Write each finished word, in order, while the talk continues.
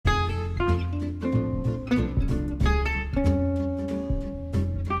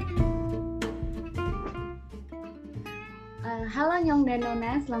Nyong dan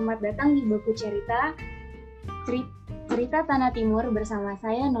Nona, selamat datang di Baku Carita, cerita Tanah Timur bersama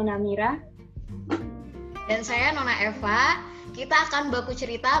saya Nona Mira. Dan saya Nona Eva. Kita akan baku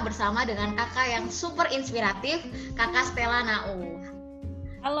cerita bersama dengan kakak yang super inspiratif, Kaka Stela Nau.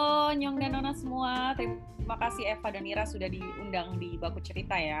 Halo Nyong dan Nona semua, terima kasih Eva dan Ira sudah diundang di Baku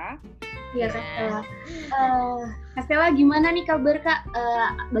Cerita ya. Iya Kak Stela. Kak Stela, gimana nih kabar Kak?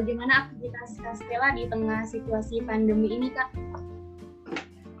 Bagaimana aktivitas Kak Stela di tengah situasi pandemi ini Kak?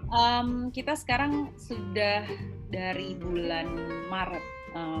 Kita sekarang sudah dari bulan Maret.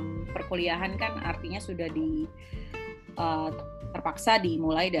 Perkuliahan kan artinya sudah terpaksa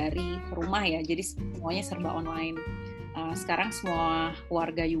dimulai dari rumah ya, jadi semuanya serba online. Sekarang semua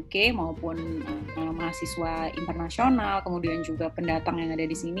warga UK maupun mahasiswa internasional, kemudian juga pendatang yang ada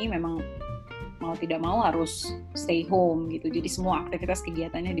di sini memang mau tidak mau harus stay home gitu. Jadi semua aktivitas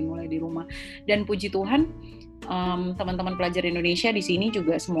kegiatannya dimulai di rumah. Dan puji Tuhan, teman-teman pelajar Indonesia di sini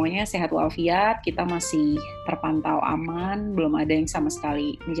juga semuanya sehat walafiat. Kita masih terpantau aman, belum ada yang sama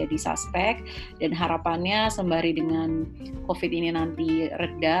sekali menjadi suspek. Dan harapannya sembari dengan COVID ini nanti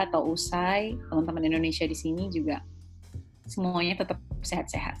reda atau usai, teman-teman Indonesia di sini juga semuanya tetap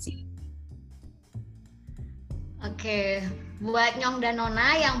sehat-sehat sih. Oke, buat Nyong dan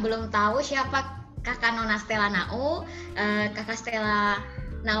Nona yang belum tahu siapa Kaka Nona Stela Nau, Kaka Stela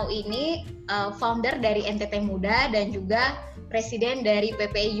Nau ini founder dari NTT Muda dan juga presiden dari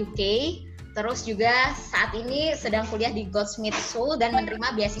PPI UK. Terus juga saat ini sedang kuliah di Goldsmith School dan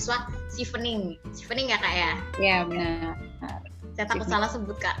menerima beasiswa Chevening. Chevening ya Kak ya? Ya benar. Saya takut salah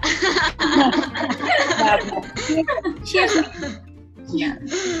sebut Kak.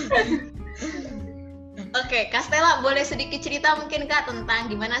 Oke, Kak Stela boleh sedikit cerita mungkin Kak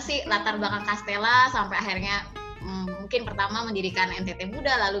tentang gimana sih latar belakang Kak Stela sampai akhirnya mungkin pertama mendirikan NTT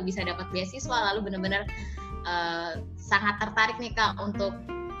Muda, lalu bisa dapat beasiswa, lalu benar-benar sangat tertarik nih Kak untuk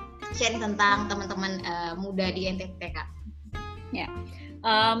sharing tentang teman-teman muda di NTT Kak. Ya,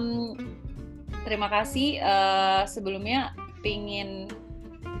 terima kasih. Sebelumnya pingin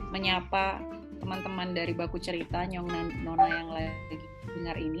menyapa teman-teman dari Baku Cerita, Nyong dan Nona yang lagi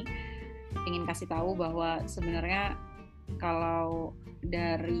dengar ini. Ingin kasih tahu bahwa sebenarnya kalau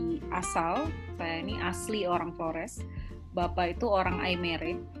dari asal, saya ini asli orang Flores. Bapak itu orang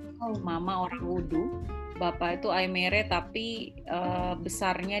Aymere, mama orang Wudu. Bapak itu Aymere tapi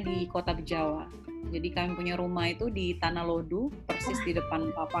besarnya di kota Bejawa. Jadi kami punya rumah itu di Tanah Lodu, persis di depan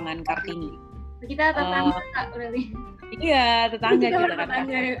lapangan Kartini. Kita tetangga Kak berarti. Iya, tetangga kita kan.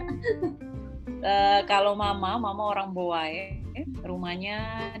 Kalau mama orang Boae,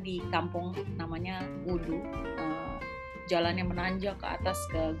 rumahnya di kampung namanya Wudu, jalannya menanjak ke atas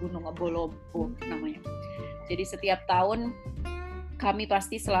ke Gunung Ebolobo namanya. Jadi setiap tahun kami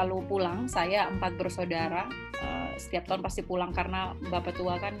pasti selalu pulang. Saya 4 bersaudara, setiap tahun pasti pulang karena bapak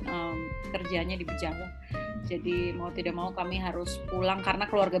tua kan kerjanya di Bejawa. Jadi mau tidak mau kami harus pulang karena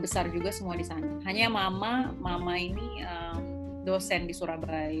keluarga besar juga semua di sana. Hanya mama ini dosen di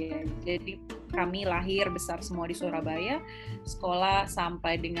Surabaya. Jadi kami lahir besar semua di Surabaya, sekolah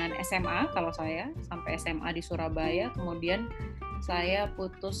sampai dengan SMA kalau saya, sampai SMA di Surabaya, kemudian saya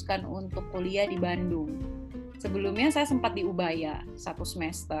putuskan untuk kuliah di Bandung. Sebelumnya saya sempat di Ubaya 1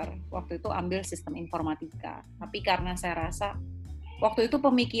 semester, waktu itu ambil sistem informatika. Tapi karena saya rasa, waktu itu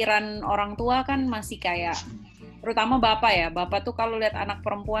pemikiran orang tua kan masih kayak, terutama bapak tuh kalau lihat anak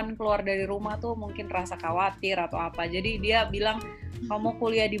perempuan keluar dari rumah tuh mungkin rasa khawatir atau apa. Jadi dia bilang, kamu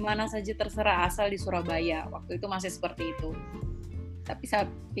kuliah di mana saja terserah asal di Surabaya. Waktu itu masih seperti itu. Tapi saya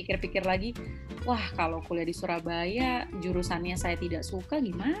pikir-pikir lagi, wah kalau kuliah di Surabaya jurusannya saya tidak suka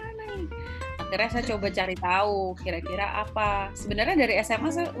gimana nih? Akhirnya saya coba cari tahu kira-kira apa. Sebenarnya dari SMA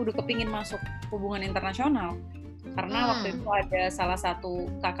saya udah kepingin masuk hubungan internasional. Karena waktu itu ada salah satu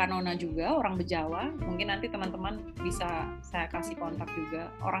Kaka Nona juga, orang Bejawa. Mungkin nanti teman-teman bisa saya kasih kontak juga.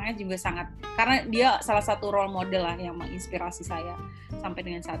 Orangnya juga sangat, karena dia salah satu role model lah yang menginspirasi saya sampai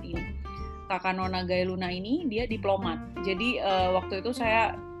dengan saat ini. Kaka Nona Gailuna ini, dia diplomat. Jadi waktu itu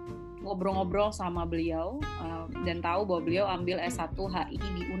saya ngobrol-ngobrol sama beliau dan tahu bahwa beliau ambil S1 HI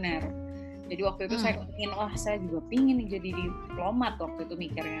di UNER. Jadi waktu itu saya ingin, saya juga pingin jadi diplomat waktu itu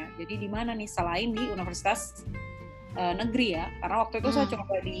mikirnya. Jadi di mana nih selain di universitas negeri ya, karena waktu itu saya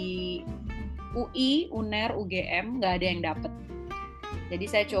coba di UI, UNER, UGM, nggak ada yang dapet. Jadi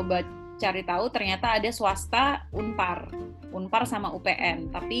saya coba cari tahu, ternyata ada swasta Unpar sama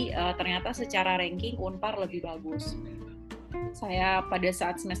UPN, tapi ternyata secara ranking Unpar lebih bagus. Saya pada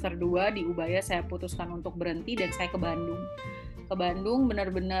saat semester 2 di Ubaya saya putuskan untuk berhenti dan saya ke Bandung. Ke Bandung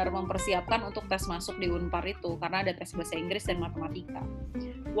benar-benar mempersiapkan untuk tes masuk di Unpar itu, karena ada tes bahasa Inggris dan matematika.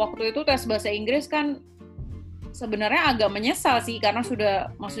 Waktu itu tes bahasa Inggris kan sebenarnya agak menyesal sih karena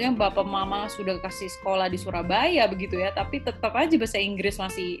maksudnya bapak mama sudah kasih sekolah di Surabaya begitu ya, tapi tetap aja bahasa Inggris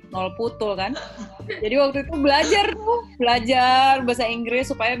masih nol putul kan. Jadi waktu itu belajar bahasa Inggris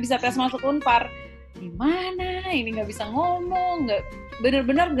supaya bisa tes masuk Unpar. Gimana? Ini nggak bisa ngomong, nggak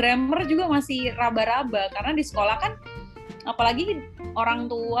bener-bener grammar juga masih raba-raba karena di sekolah kan, apalagi orang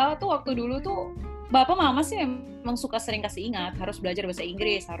tua tuh waktu dulu tuh bapak mama sih emang suka sering kasih ingat harus belajar bahasa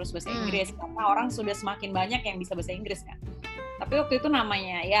Inggris karena orang sudah semakin banyak yang bisa bahasa Inggris kan. Tapi waktu itu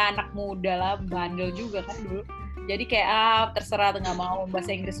namanya ya anak muda lah, bandel juga kan dulu. Jadi kayak terserah, nggak mau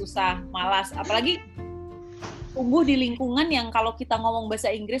bahasa Inggris susah, malas. Apalagi tumbuh di lingkungan yang kalau kita ngomong bahasa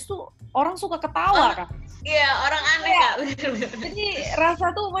Inggris tuh orang suka ketawa kan. Iya, orang aneh Kak. Jadi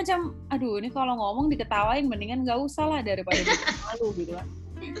rasa tuh macam, aduh ini kalau ngomong diketawain mendingan nggak usah lah daripada malu gitu kan.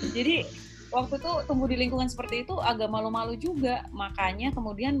 Jadi waktu itu tumbuh di lingkungan seperti itu agak malu-malu juga, makanya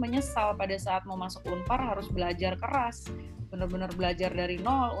kemudian menyesal pada saat mau masuk Unpar harus belajar keras, benar-benar belajar dari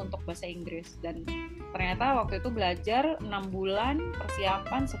nol untuk bahasa Inggris. Dan ternyata waktu itu belajar 6 bulan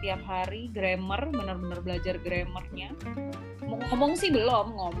persiapan setiap hari, grammar, benar-benar belajar grammarnya. Ngomong sih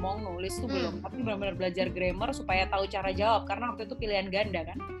belum, nulis tuh belum, tapi benar-benar belajar grammar supaya tahu cara jawab, karena waktu itu pilihan ganda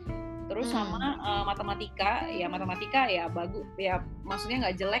kan. Terus sama matematika ya bagus ya, maksudnya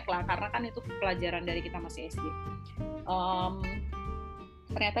nggak jelek lah karena kan itu pelajaran dari kita masih SD.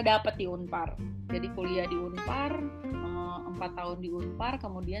 Ternyata dapat di Unpar, jadi kuliah di Unpar 4 tahun di Unpar,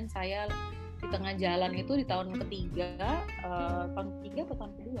 kemudian saya di tengah jalan itu di tahun ketiga atau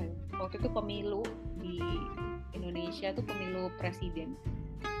tahun kedua ya, waktu itu pemilu di Indonesia tuh pemilu presiden.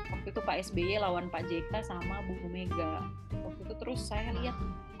 Waktu itu Pak SBY lawan Pak JK sama Bu Mega. Waktu itu terus saya lihat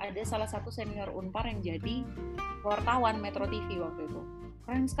ada salah satu senior Unpar yang jadi wartawan Metro TV waktu itu.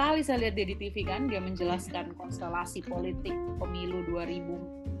 Keren sekali saya lihat dia di TV kan, dia menjelaskan konstelasi politik pemilu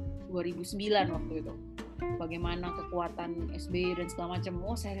 2009 waktu itu. Bagaimana kekuatan SBY dan segala macam.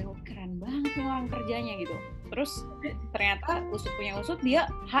 Oh, saya lihat keren banget nih orang kerjanya gitu. Terus ternyata usut dia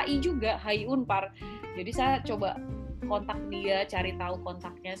HI juga, HI Unpar. Jadi saya coba kontak dia, cari tahu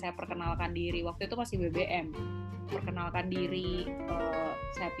kontaknya, saya perkenalkan diri. Waktu itu masih BBM. Perkenalkan diri,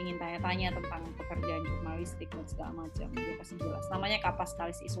 saya ingin tanya-tanya tentang pekerjaan jurnalistik dan segala macam. Dia kasih jelas. Namanya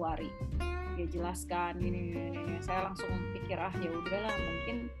Kapaskalis Iswari. Dia jelaskan ini. Saya langsung pikir ya udahlah,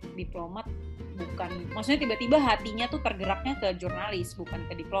 mungkin diplomat bukan, maksudnya tiba-tiba hatinya tuh tergeraknya ke jurnalis bukan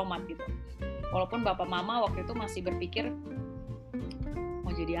ke diplomat gitu. Walaupun bapak mama waktu itu masih berpikir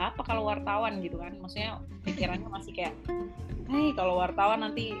mau jadi apa kalau wartawan gitu kan. Maksudnya pikirannya masih kayak, kalau wartawan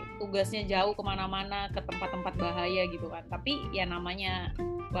nanti tugasnya jauh kemana-mana, ke tempat-tempat bahaya gitu kan. Tapi ya namanya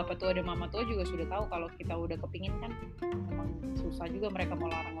bapak tua dan mama tua juga sudah tahu kalau kita udah kepingin kan, memang susah juga mereka mau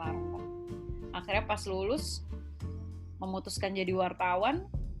larang-larang kan. Akhirnya pas lulus, memutuskan jadi wartawan,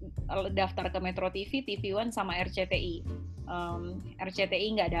 daftar ke Metro TV, TV One sama RCTI. RCTI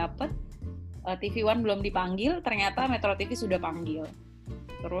nggak dapet, TV One belum dipanggil, ternyata Metro TV sudah panggil.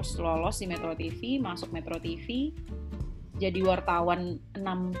 Terus lolos di Metro TV, masuk Metro TV, jadi wartawan 6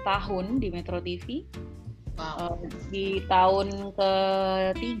 tahun di Metro TV. Wow. Di tahun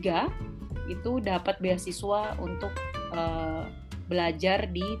ketiga itu dapat beasiswa untuk belajar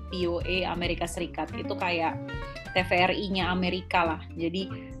di POA Amerika Serikat. Itu kayak TVRI-nya Amerika lah. Jadi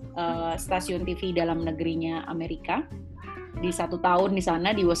stasiun TV dalam negerinya Amerika. Di 1 tahun di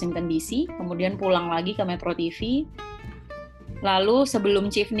sana di Washington DC, kemudian pulang lagi ke Metro TV. Lalu sebelum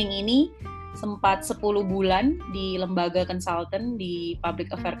Chevening ini sempat 10 bulan di lembaga konsultan, di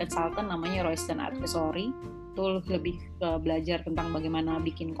public affair consultant namanya Royston Advisory. Itu lebih belajar tentang bagaimana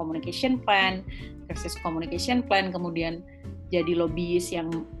bikin communication plan, krisis communication plan, kemudian jadi lobbyis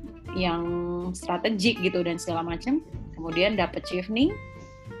yang strategik gitu dan segala macam. Kemudian dapat Chevening.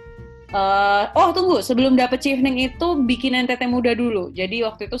 Tunggu, sebelum dapet Chevening itu bikin NTT Muda dulu. Jadi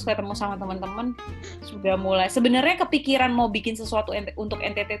waktu itu ketemu sama teman-teman sudah mulai, sebenarnya kepikiran mau bikin sesuatu untuk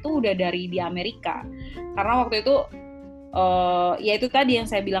NTT itu udah dari di Amerika. Karena waktu itu ya itu tadi yang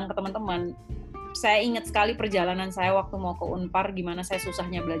saya bilang ke teman-teman. Saya ingat sekali perjalanan saya waktu mau ke Unpar, gimana saya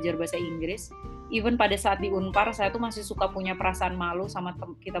susahnya belajar bahasa Inggris. Even pada saat di Unpar saya tuh masih suka punya perasaan malu sama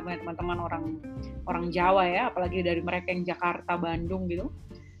kita punya teman-teman orang Jawa ya, apalagi dari mereka yang Jakarta, Bandung gitu.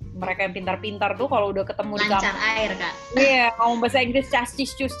 Mereka yang pintar-pintar tuh kalau udah ketemu di lancar air Kak. Iya, ngomong bahasa Inggris cas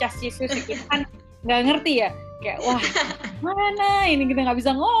cis kita kan nggak ngerti ya, kayak wah mana ini kita nggak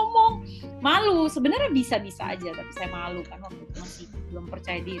bisa ngomong, malu. Sebenarnya bisa-bisa aja, tapi saya malu kan waktu itu masih belum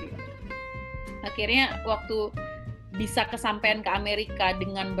percaya diri. Akhirnya waktu bisa kesampaian ke Amerika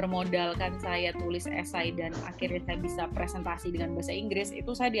dengan bermodalkan saya tulis esai dan akhirnya saya bisa presentasi dengan bahasa Inggris,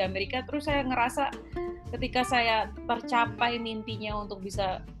 itu saya di Amerika terus saya ngerasa ketika saya tercapai mimpinya untuk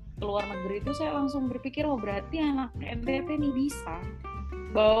bisa ke luar negeri itu saya langsung berpikir, oh berarti anak NTT nih bisa.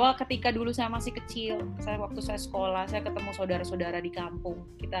 Bahwa ketika dulu saya masih kecil, waktu saya sekolah, saya ketemu saudara-saudara di kampung,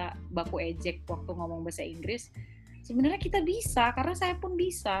 kita baku ejek waktu ngomong bahasa Inggris. Sebenarnya kita bisa, karena saya pun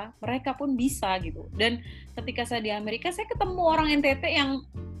bisa, mereka pun bisa gitu. Dan ketika saya di Amerika, saya ketemu orang NTT yang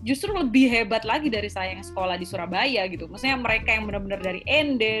justru lebih hebat lagi dari saya yang sekolah di Surabaya gitu. Maksudnya mereka yang benar-benar dari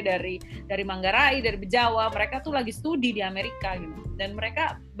ND, dari Manggarai, dari Bejawa, mereka tuh lagi studi di Amerika gitu. Dan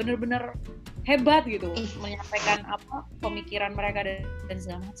mereka benar-benar hebat gitu, menyampaikan apa pemikiran mereka dan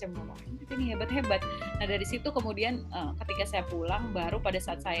segala macam. Ini hebat-hebat. Nah dari situ kemudian ketika saya pulang, baru pada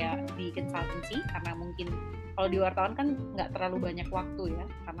saat saya di consultancy, karena mungkin kalau di wartawan kan nggak terlalu banyak waktu ya,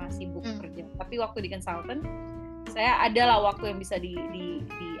 karena sibuk kerja. Tapi waktu di consultant, saya adalah waktu yang bisa dibagi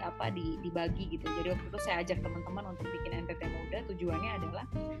gitu. Jadi waktu itu saya ajak teman-teman untuk bikin NTT Muda. Tujuannya adalah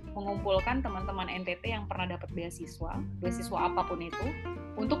mengumpulkan teman-teman NTT yang pernah dapat beasiswa apapun itu,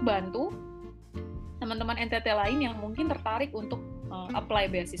 untuk bantu teman-teman NTT lain yang mungkin tertarik untuk apply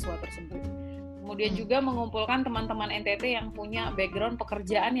beasiswa tersebut. Kemudian juga mengumpulkan teman-teman NTT yang punya background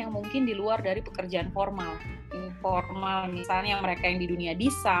pekerjaan yang mungkin di luar dari pekerjaan formal. Informal, misalnya mereka yang di dunia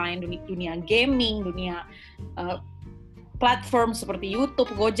desain, dunia gaming, dunia platform seperti YouTube,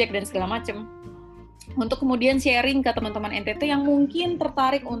 Gojek, dan segala macam. Untuk kemudian sharing ke teman-teman NTT yang mungkin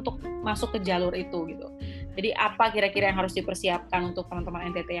tertarik untuk masuk ke jalur itu gitu. Jadi apa kira-kira yang harus dipersiapkan untuk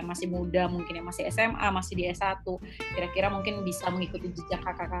teman-teman NTT yang masih muda, mungkin yang masih SMA, masih di S1, kira-kira mungkin bisa mengikuti jejak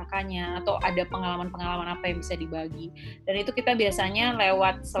kakak-kakaknya, atau ada pengalaman-pengalaman apa yang bisa dibagi. Dan itu kita biasanya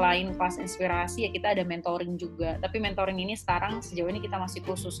lewat, selain kelas inspirasi, ya kita ada mentoring juga. Tapi mentoring ini sekarang sejauh ini kita masih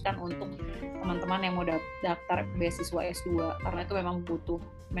khususkan untuk teman-teman yang mau daftar beasiswa S2, karena itu memang butuh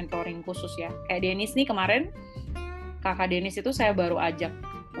mentoring khusus ya. Kayak Denis nih kemarin, kakak Denis itu saya baru ajak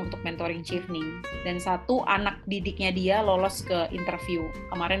untuk mentoring Chevening, dan satu anak didiknya dia lolos ke interview,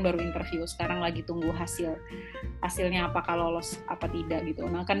 kemarin baru interview, sekarang lagi tunggu hasilnya apakah lolos apa tidak gitu.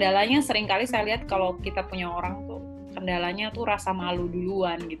 Nah kendalanya seringkali saya lihat kalau kita punya orang tuh kendalanya tuh rasa malu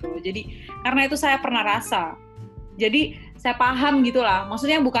duluan gitu. Jadi karena itu saya pernah rasa, jadi saya paham gitulah,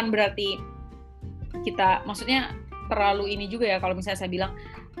 maksudnya bukan berarti kita, maksudnya terlalu ini juga ya kalau misalnya saya bilang,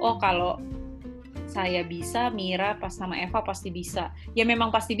 oh kalau saya bisa, Mira pas sama Eva pasti bisa. Ya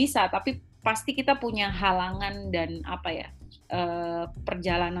memang pasti bisa, tapi pasti kita punya halangan dan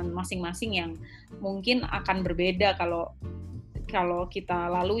perjalanan masing-masing yang mungkin akan berbeda kalau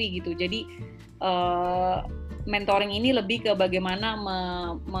kita lalui gitu. Jadi mentoring ini lebih ke bagaimana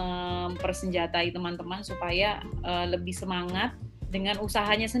mempersenjatai teman-teman supaya lebih semangat dengan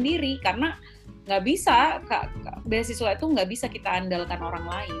usahanya sendiri, karena nggak bisa, beasiswa itu nggak bisa kita andalkan orang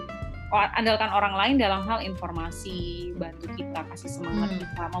lain dalam hal informasi, bantu kita, kasih semangat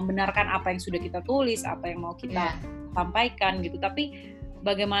kita, membenarkan apa yang sudah kita tulis, apa yang mau kita sampaikan gitu. Tapi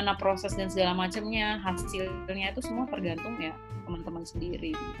bagaimana proses dan segala macamnya, hasilnya itu semua tergantung ya teman-teman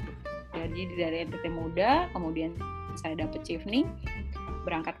sendiri gitu. Jadi dari NTT Muda, kemudian saya dapet Chevening,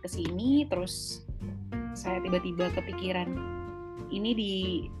 berangkat ke sini, terus saya tiba-tiba kepikiran, ini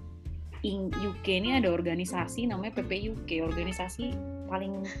di UK ini ada organisasi namanya PPI UK, organisasi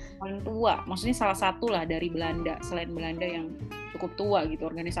paling tua, maksudnya salah satu lah dari Belanda, selain Belanda yang cukup tua gitu,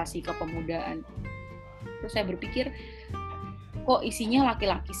 organisasi kepemudaan. Terus saya berpikir, kok isinya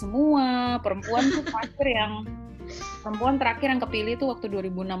laki-laki semua, perempuan terakhir yang kepilih itu waktu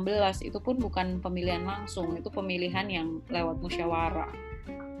 2016, itu pun bukan pemilihan langsung, itu pemilihan yang lewat musyawarah.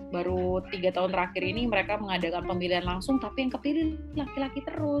 Baru 3 tahun terakhir ini mereka mengadakan pemilihan langsung, tapi yang kepilih laki-laki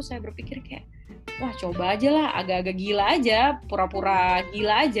terus. Saya berpikir kayak, wah coba aja lah, agak-agak gila aja, pura-pura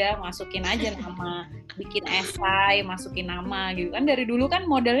gila aja, masukin aja nama, bikin esai, masukin nama gitu kan. Dari dulu kan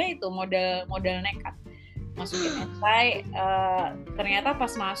modelnya itu, model nekat, masukin esai. Ternyata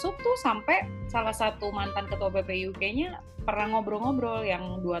pas masuk tuh sampai salah satu mantan ketua PPI UK-nya pernah ngobrol-ngobrol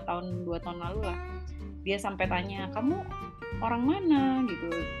yang 2 tahun lalu lah. Dia sampai tanya, kamu orang mana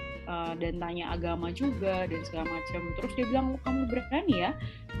gitu, dan tanya agama juga dan segala macam. Terus dia bilang, kamu berani ya?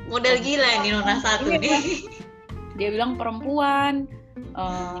 Model gila nih Nona satu nih. Dia bilang perempuan,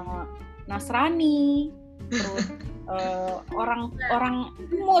 Nasrani, terus orang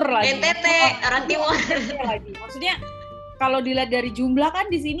timur lagi. NTT, orang timur lagi. Maksudnya kalau dilihat dari jumlah kan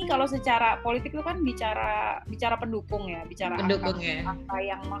di sini, kalau secara politik itu kan bicara pendukung ya, bicara angka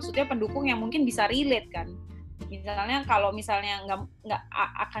yang maksudnya pendukung yang mungkin bisa relate kan. Misalnya kalau misalnya nggak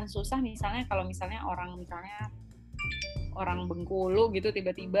akan susah, misalnya kalau misalnya orang Bengkulu gitu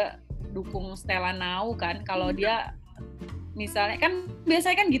tiba-tiba dukung Stela Nau kan, kalau dia misalnya kan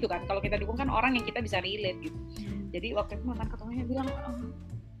biasanya kan gitu kan, kalau kita dukung kan orang yang kita bisa relate gitu. Jadi waktu itu mantan ketuanya bilang,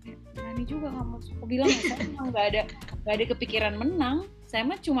 berani juga nggak mau. Aku bilang saya emang nggak ada kepikiran menang, saya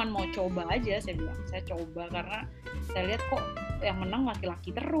mah cuma mau coba aja. Saya bilang saya coba karena saya lihat kok yang menang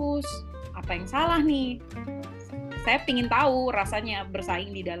laki-laki terus, apa yang salah nih? Saya pingin tahu rasanya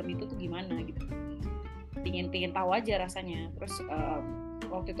bersaing di dalam itu tuh gimana gitu, pingin tahu aja rasanya. Terus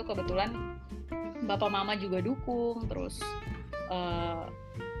waktu itu kebetulan bapak mama juga dukung, terus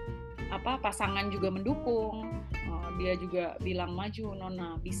pasangan juga mendukung. Dia juga bilang maju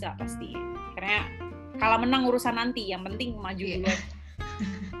Nona, bisa pasti. Karena kalah menang urusan nanti, yang penting maju dulu.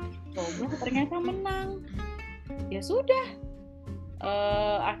 Coba ternyata menang. Ya sudah.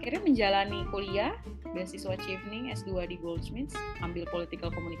 Akhirnya menjalani kuliah beasiswa Chevening S2 di Goldsmiths, ambil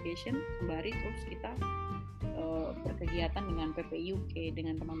political communication, kembali terus kita berkegiatan dengan PPI UK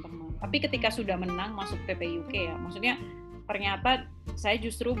dengan teman-teman. Tapi ketika sudah menang masuk PPI UK ya, maksudnya ternyata saya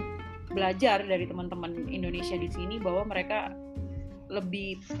justru belajar dari teman-teman Indonesia di sini bahwa mereka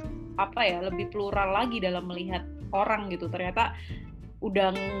lebih plural lagi dalam melihat orang gitu. Ternyata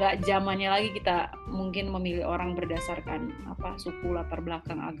udah nggak zamannya lagi kita mungkin memilih orang berdasarkan suku, latar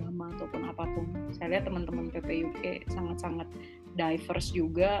belakang, agama ataupun apapun. Saya lihat teman-teman PPI UK sangat-sangat diverse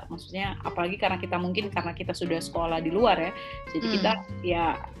juga, maksudnya apalagi karena kita sudah sekolah di luar ya, jadi kita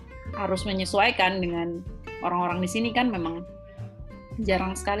ya harus menyesuaikan dengan orang-orang di sini kan. Memang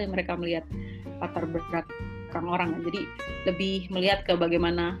jarang sekali mereka melihat latar belakang orang, jadi lebih melihat ke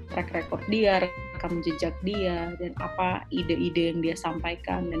bagaimana track record dia, rekam jejak dia, dan apa ide-ide yang dia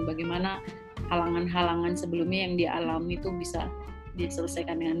sampaikan, dan bagaimana halangan-halangan sebelumnya yang dia alami itu bisa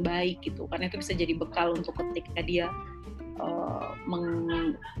diselesaikan dengan baik gitu. Karena itu bisa jadi bekal untuk ketika dia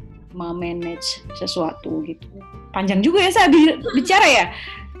memanage sesuatu gitu. Panjang juga ya saya bicara ya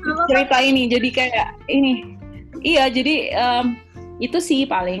cerita ini, jadi kayak ini. Iya, jadi itu sih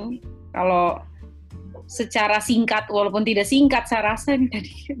paling kalau secara singkat, walaupun tidak singkat saya rasa ini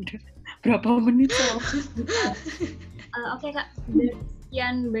tadi berapa menit Oke Kak, dari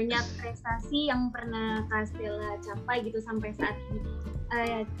sekian banyak prestasi yang pernah Kak Stela capai gitu sampai saat ini,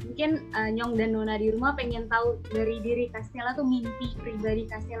 mungkin Nyong dan Nona di rumah pengen tahu dari diri Kak Stela tuh, mimpi pribadi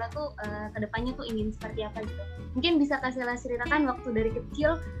Kak Stela tuh kedepannya tuh ingin seperti apa gitu. Mungkin bisa Kak Stela ceritakan waktu dari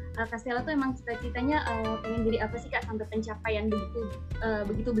kecil Kak Stela tuh emang cita-citanya pengen jadi apa sih Kak, sampai pencapaian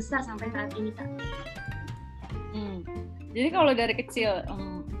begitu besar sampai saat ini Kak? Jadi kalau dari kecil,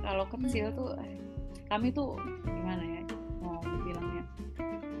 tuh kami tuh gimana ya mau bilangnya,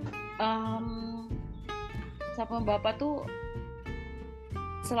 sama bapak tuh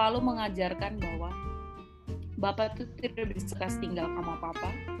selalu mengajarkan bahwa bapak tuh tidak bisa kasih tinggal kamu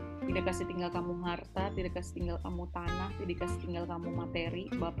apa-apa, tidak kasih tinggal kamu harta, tidak kasih tinggal kamu tanah, tidak kasih tinggal kamu materi.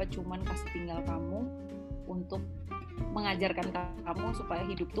 Bapak cuman kasih tinggal kamu untuk mengajarkan kamu supaya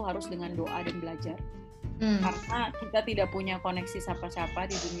hidup tuh harus dengan doa dan belajar. Karena kita tidak punya koneksi siapa-siapa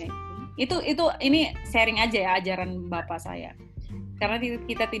di dunia ini sharing aja ya ajaran bapak saya. Karena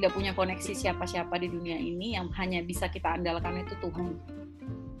kita tidak punya koneksi siapa-siapa di dunia ini, yang hanya bisa kita andalkan itu Tuhan.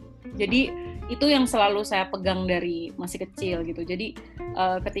 Jadi itu yang selalu saya pegang dari masih kecil gitu. Jadi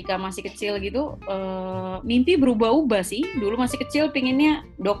ketika masih kecil gitu, mimpi berubah-ubah sih. Dulu masih kecil pinginnya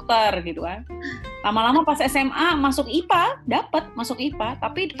dokter gitu kan. Lama-lama pas SMA masuk IPA, dapat masuk IPA.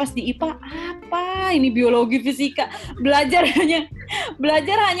 Tapi pas di IPA apa ini biologi, fisika, belajar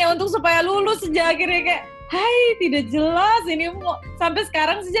hanya untuk supaya lulus saja. Akhirnya kayak hai, tidak jelas ini sampai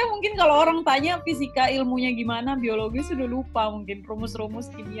sekarang saja mungkin kalau orang tanya fisika ilmunya gimana, biologi sudah lupa, mungkin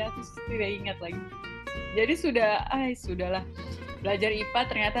rumus-rumus kimia itu tidak ingat lagi. Jadi sudahlah belajar IPA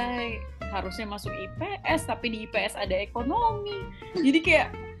ternyata harusnya masuk IPS, tapi di IPS ada ekonomi. Jadi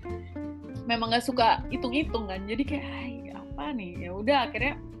kayak memang nggak suka hitung-hitung kan. Jadi kayak apa nih? Ya udah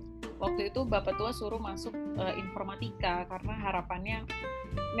akhirnya waktu itu bapak tua suruh masuk informatika karena harapannya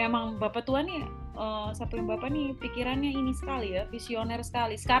memang bapak tua nih sampai bapak nih pikirannya ini sekali ya, visioner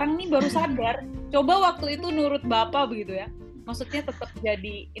sekali. Sekarang nih baru sadar, coba waktu itu nurut bapak begitu ya, maksudnya tetap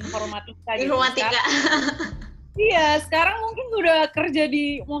jadi informatika. Iya, sekarang mungkin udah kerja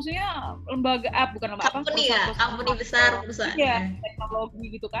di, maksudnya lembaga, bukan lembaga, company besar. Iya,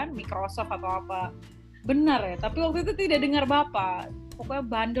 teknologi gitu kan, Microsoft atau apa. Benar ya, tapi waktu itu tidak dengar bapak, pokoknya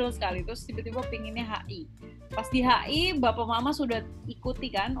bandel sekali. Terus tiba-tiba pinginnya HI. Pas di HI, bapak mama sudah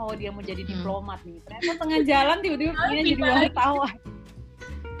ikuti kan, oh dia mau jadi diplomat nih. Ternyata tengah jalan tiba-tiba pinginnya jadi wartawan.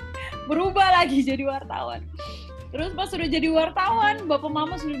 Berubah lagi jadi wartawan. Terus pas sudah jadi wartawan, bapak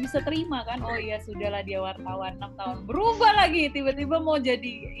mama sudah bisa terima kan, oh iya sudahlah dia wartawan 6 tahun. Berubah lagi, tiba-tiba mau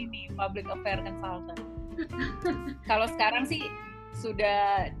jadi ini, public affair consultant. Kalau sekarang sih,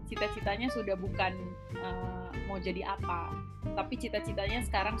 sudah cita-citanya sudah bukan mau jadi apa, tapi cita-citanya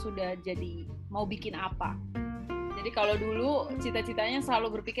sekarang sudah jadi mau bikin apa. Jadi kalau dulu cita-citanya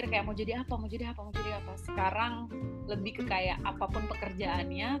selalu berpikir kayak mau jadi apa. Sekarang lebih ke kayak apapun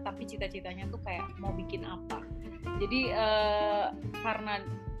pekerjaannya, tapi cita-citanya tuh kayak mau bikin apa. Jadi karena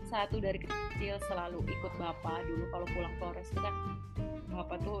satu dari kecil selalu ikut bapak dulu kalau pulang Flores itu kan,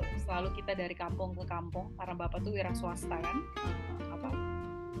 bapak tuh selalu kita dari kampung ke kampung karena bapak tuh wira swasta kan,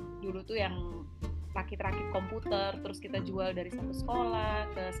 dulu tuh yang rakit-rakit komputer, terus kita jual dari satu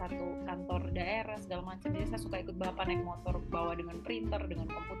sekolah ke satu kantor daerah segala macam. Jadi saya suka ikut bapak naik motor bawa dengan printer, dengan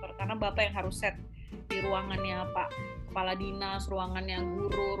komputer, karena bapak yang harus set di ruangannya Pak Kepala Dinas, ruangannya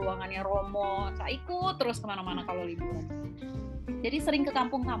guru, ruangannya romo. Saya ikut terus kemana-mana kalau liburan. Jadi sering ke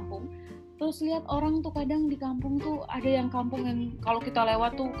kampung-kampung. Terus lihat orang tuh kadang di kampung tuh ada yang kampung yang kalau kita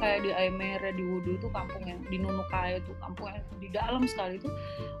lewat tuh kayak di Aimere, di Wudu tuh kampung yang di Nunukaya tuh kampung yang di dalam sekali tuh.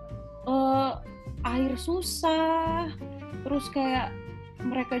 Air susah, terus kayak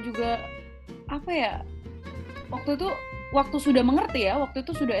mereka juga waktu sudah mengerti ya, waktu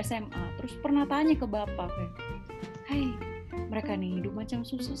itu sudah SMA, terus pernah tanya ke bapak kayak, "Hai, mereka nih hidup macam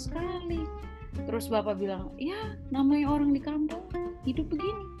susah sekali." Terus bapak bilang, "Ya, namanya orang di kampung hidup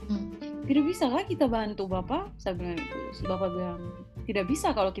begini. Tidak bisa kah kita bantu bapak?" Saya bilang itu. Terus bapak bilang, "Tidak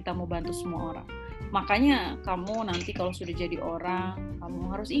bisa kalau kita mau bantu semua orang. Makanya kamu nanti kalau sudah jadi orang,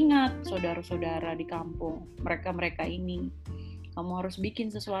 kamu harus ingat saudara-saudara di kampung, mereka ini. Kamu harus bikin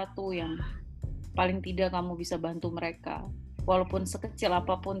sesuatu yang paling tidak kamu bisa bantu mereka. Walaupun sekecil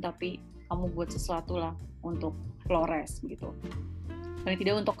apapun, tapi kamu buat sesuatu lah untuk Flores gitu. Paling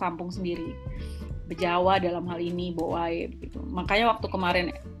tidak untuk kampung sendiri. Bejawa dalam hal ini, Bowae gitu." Makanya waktu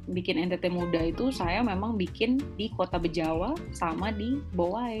kemarin bikin NTT Muda itu, saya memang bikin di kota Bejawa sama di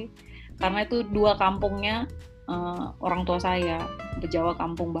Bowae. Karena itu dua kampungnya orang tua saya. Bejawa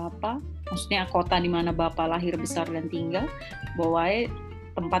kampung bapak, maksudnya kota di mana bapak lahir, besar dan tinggal. Bowae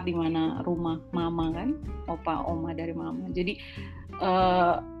tempat di mana rumah mama kan, opa oma dari mama. Jadi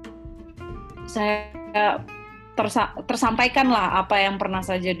saya tersampaikan lah apa yang pernah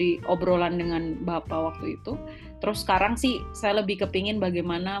saya jadi obrolan dengan bapak waktu itu. Terus sekarang sih saya lebih kepingin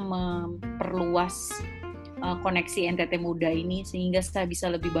bagaimana memperluas koneksi NTT Muda ini sehingga saya bisa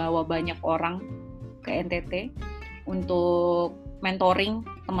lebih bawa banyak orang ke NTT untuk mentoring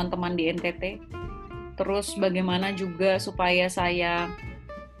teman-teman di NTT. Terus bagaimana juga supaya saya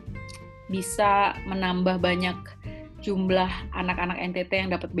bisa menambah banyak jumlah anak-anak NTT yang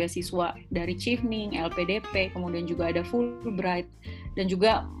dapat beasiswa dari Chevening, LPDP, kemudian juga ada Fulbright, dan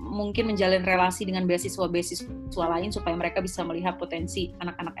juga mungkin menjalin relasi dengan beasiswa-beasiswa lain supaya mereka bisa melihat potensi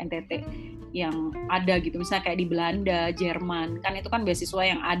anak-anak NTT yang ada gitu. Misalnya kayak di Belanda, Jerman, kan itu kan beasiswa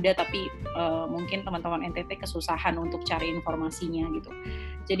yang ada tapi mungkin teman-teman NTT kesusahan untuk cari informasinya gitu.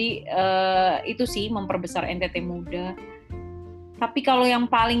 Jadi itu sih memperbesar NTT Muda. Tapi kalau yang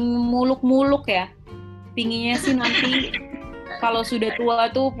paling muluk-muluk ya, pinginnya sih nanti kalau sudah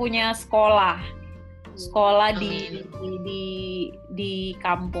tua tuh punya sekolah di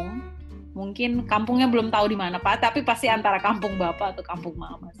kampung. Mungkin kampungnya belum tahu di mana Pak, tapi pasti antara kampung bapak atau kampung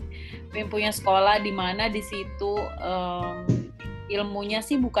mama. Pengen punya sekolah di mana di situ ilmunya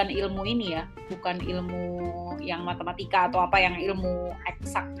sih bukan ilmu ini ya, bukan ilmu yang matematika atau apa yang ilmu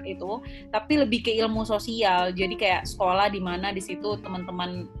eksak itu, tapi lebih ke ilmu sosial. Jadi kayak sekolah di mana di situ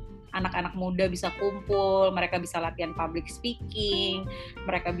teman-teman anak-anak muda bisa kumpul, mereka bisa latihan public speaking,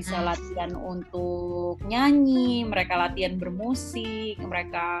 mereka bisa latihan untuk nyanyi, mereka latihan bermusik,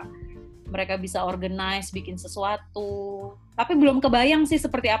 mereka bisa organize, bikin sesuatu. Tapi belum kebayang sih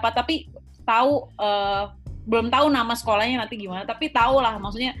seperti apa, tapi belum tahu nama sekolahnya nanti gimana, tapi tahu lah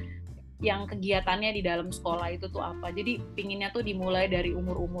maksudnya yang kegiatannya di dalam sekolah itu tuh apa. Jadi pinginnya tuh dimulai dari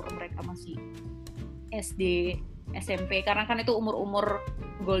umur-umur mereka masih SD, SMP, karena kan itu umur-umur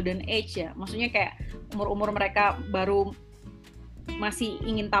golden age ya, maksudnya kayak umur-umur mereka baru masih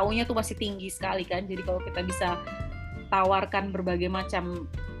ingin tahunya tuh masih tinggi sekali kan. Jadi kalau kita bisa tawarkan berbagai macam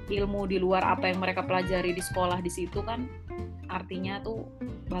ilmu di luar apa yang mereka pelajari di sekolah di situ kan, artinya tuh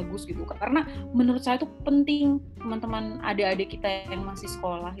bagus gitu. Karena menurut saya tuh penting teman-teman adik-adik kita yang masih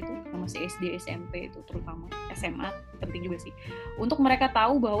sekolah itu, yang masih SD, SMP itu terutama, SMA penting juga sih, untuk mereka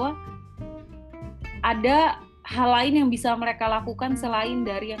tahu bahwa ada hal lain yang bisa mereka lakukan selain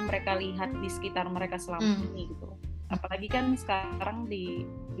dari yang mereka lihat di sekitar mereka selama ini gitu. Apalagi kan sekarang di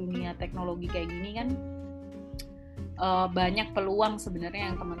dunia teknologi kayak gini kan banyak peluang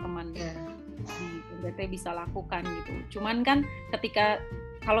sebenarnya yang teman-teman di NTT bisa lakukan gitu. Cuman kan ketika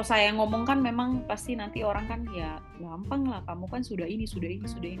kalau saya ngomong kan memang pasti nanti orang kan ya gampang lah, kamu kan sudah ini.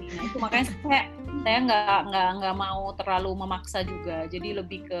 Nah itu makanya saya nggak mau terlalu memaksa juga. Jadi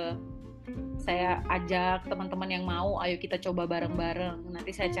lebih ke saya ajak teman-teman yang mau, ayo kita coba bareng-bareng. Nanti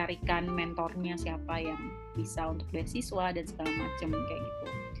saya carikan mentornya siapa yang bisa untuk beasiswa dan segala macam kayak gitu.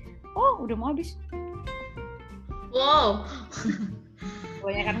 Oh, udah mau habis. Wow.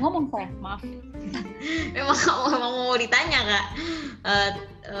 Kebanyakan ngomong saya, maaf. Memang mau ditanya Kak.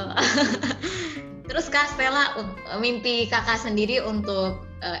 Terus Kak Stela, mimpi Kakak sendiri untuk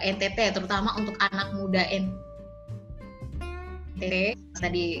NTT, terutama untuk anak muda NTT.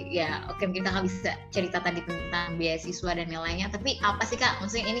 Tadi ya, oke mungkin Kakak bisa cerita tadi tentang beasiswa dan lain-lainnya. Tapi apa sih Kak?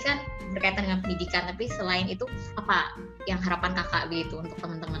 Maksudnya ini kan berkaitan dengan pendidikan. Tapi selain itu apa yang harapan Kakak begitu untuk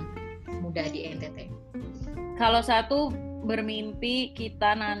teman-teman muda di NTT? Kalau satu, bermimpi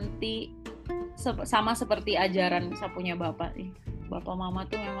kita nanti sama seperti ajaran saya punya bapak nih. Bapak mama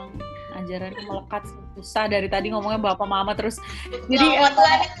tuh memang ajarannya melekat, susah dari tadi ngomongnya bapak mama terus. Jadi iya,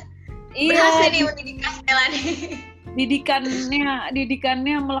 berhasil nih mendidik Stela nih.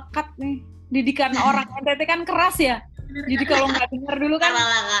 Didikannya melekat nih. Didikan orang NTT kan keras ya. Jadi kalau nggak dengar dulu kan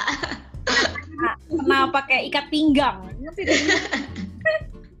kena pakai ikat pinggang.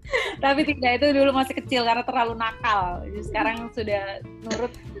 Tapi tidak, itu dulu masih kecil karena terlalu nakal. Jadi sekarang sudah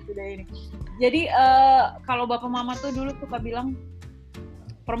nurut, sudah ini. Jadi kalau bapak mama tuh dulu suka bilang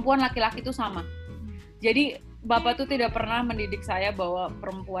perempuan laki-laki itu sama. Jadi bapak tuh tidak pernah mendidik saya bahwa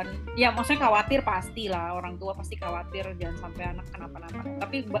perempuan, ya maksudnya khawatir pastilah, orang tua pasti khawatir jangan sampai anak kenapa-napa.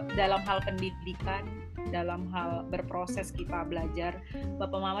 Tapi dalam hal pendidikan, dalam hal berproses kita belajar,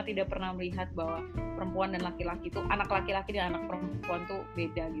 bapak mama tidak pernah melihat bahwa perempuan dan laki-laki itu, anak laki-laki dan anak perempuan tuh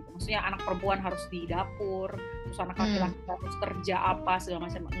beda gitu. Maksudnya anak perempuan harus di dapur, terus anak laki-laki harus kerja apa segala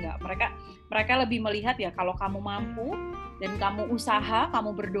macam. Enggak, mereka lebih melihat ya kalau kamu mampu dan kamu usaha,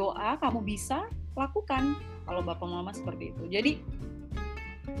 kamu berdoa, kamu bisa lakukan. Kalau bapak mama seperti itu. Jadi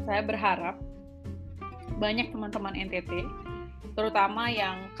saya berharap banyak teman-teman NTT, terutama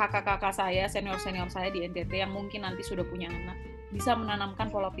yang kakak-kakak saya, senior-senior saya di NTT yang mungkin nanti sudah punya anak, bisa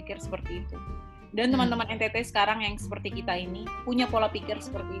menanamkan pola pikir seperti itu. Dan teman-teman NTT sekarang yang seperti kita ini punya pola pikir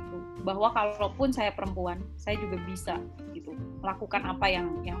seperti itu, bahwa kalaupun saya perempuan, saya juga bisa gitu melakukan apa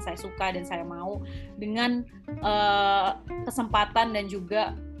yang saya suka dan saya mau dengan kesempatan dan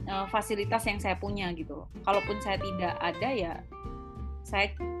juga fasilitas yang saya punya gitu. Kalaupun saya tidak ada ya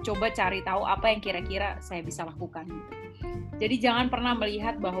saya coba cari tahu apa yang kira-kira saya bisa lakukan gitu. Jadi jangan pernah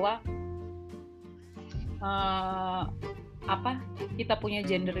melihat bahwa kita punya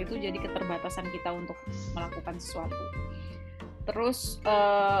gender itu jadi keterbatasan kita untuk melakukan sesuatu. Terus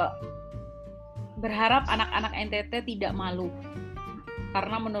berharap anak-anak NTT tidak malu,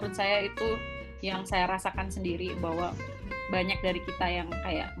 karena menurut saya itu yang saya rasakan sendiri, bahwa banyak dari kita yang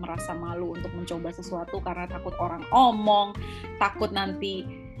kayak merasa malu untuk mencoba sesuatu karena takut orang omong, takut nanti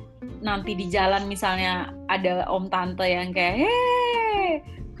di jalan misalnya ada om tante yang kayak, hei,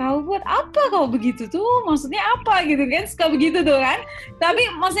 kau buat apa kau begitu tuh, maksudnya apa gitu kan, suka begitu tuh kan. Tapi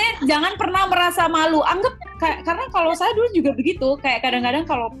maksudnya jangan pernah merasa malu, anggap karena kalau saya dulu juga begitu, kayak kadang-kadang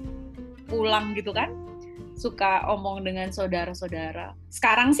kalau pulang gitu kan suka omong dengan saudara-saudara.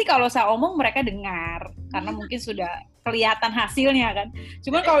 Sekarang sih kalau saya omong mereka dengar karena mungkin sudah kelihatan hasilnya kan.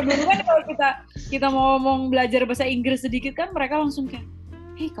 Cuman kalau dulu kan kalau kita mau ngomong belajar bahasa Inggris sedikit kan mereka langsung kayak,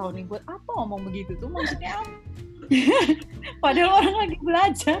 hei kau nih buat apa omong begitu tuh, maksudnya apa? Padahal orang lagi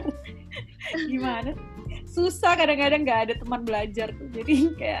belajar. Gimana? Susah kadang-kadang nggak ada teman belajar tuh.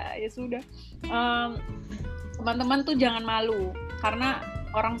 Jadi kayak ya sudah. Teman-teman tuh jangan malu, karena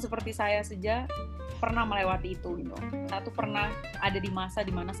orang seperti saya saja pernah melewati itu gitu. Saya tuh pernah ada di masa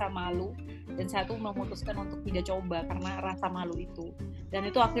di mana saya malu dan saya tuh memutuskan untuk tidak coba karena rasa malu itu. Dan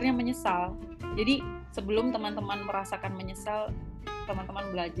itu akhirnya menyesal. Jadi sebelum teman-teman merasakan menyesal,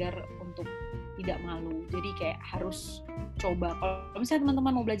 teman-teman belajar untuk tidak malu. Jadi kayak harus coba. Kalau misalnya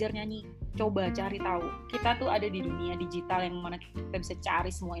teman-teman mau belajar nyanyi, coba cari tahu. Kita tuh ada di dunia digital yang mana kita bisa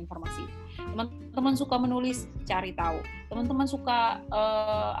cari semua informasi. Teman-teman suka menulis, cari tahu. Teman-teman suka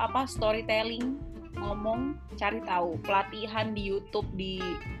storytelling, ngomong, cari tahu. Pelatihan di YouTube, di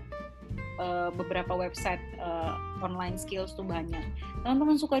beberapa website online skills tuh banyak.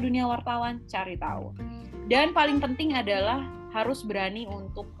 Teman-teman suka dunia wartawan, cari tahu. Dan paling penting adalah harus berani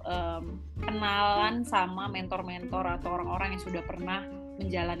untuk kenalan sama mentor-mentor atau orang-orang yang sudah pernah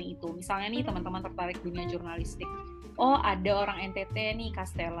menjalani itu. Misalnya nih teman-teman tertarik dunia jurnalistik. Oh ada orang NTT nih, Kak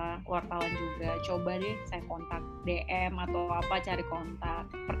Stela, wartawan juga. Coba deh saya kontak DM atau apa, cari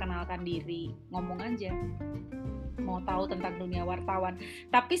kontak, perkenalkan diri, ngomong aja. Mau tahu tentang dunia wartawan.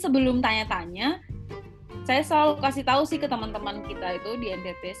 Tapi sebelum tanya-tanya, saya selalu kasih tahu sih ke teman-teman kita itu di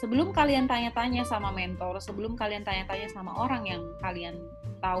NTT, sebelum kalian tanya-tanya sama mentor, sebelum kalian tanya-tanya sama orang yang kalian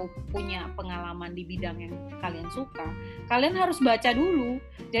tahu punya pengalaman di bidang yang kalian suka, kalian harus baca dulu.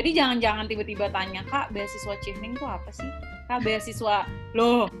 Jadi jangan tiba-tiba tanya, Kak, beasiswa Chevening itu apa sih? Kak, beasiswa.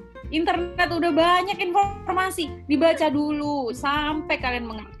 Loh, internet udah banyak informasi, dibaca dulu sampai kalian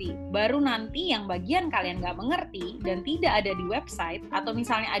mengerti. Baru nanti yang bagian kalian nggak mengerti dan tidak ada di website, atau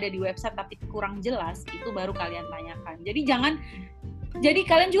misalnya ada di website tapi kurang jelas, itu baru kalian tanyakan. Jadi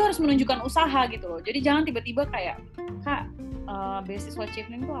kalian juga harus menunjukkan usaha gitu loh. Jadi jangan tiba-tiba kayak, Kak, beasiswa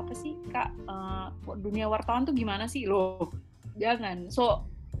Chevening tuh apa sih? Kak, dunia wartawan tuh gimana sih? Loh, jangan. So,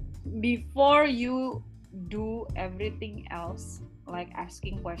 before you do everything else, like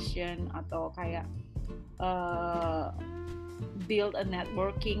asking question atau kayak build a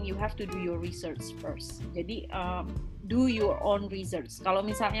networking, you have to do your research first. Jadi do your own research. Kalau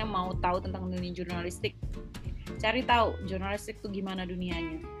misalnya mau tahu tentang dunia jurnalistik, cari tahu jurnalistik itu gimana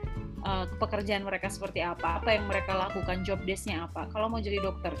dunianya, pekerjaan mereka seperti apa yang mereka lakukan, job desk-nya apa. Kalau mau jadi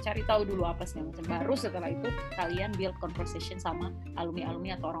dokter, cari tahu dulu apa segala macam. Baru setelah itu kalian build conversation sama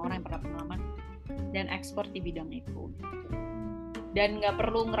alumni-alumni atau orang-orang yang pernah pengalaman dan expert di bidang itu. Dan nggak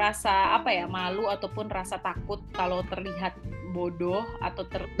perlu ngerasa malu ataupun rasa takut kalau terlihat bodoh atau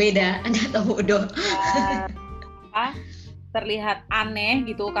beda atau bodoh terlihat aneh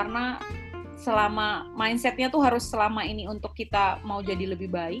gitu, karena selama mindsetnya tuh harus selama ini untuk kita mau jadi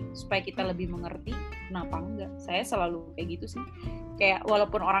lebih baik supaya kita lebih mengerti, kenapa enggak? Saya selalu kayak gitu sih, kayak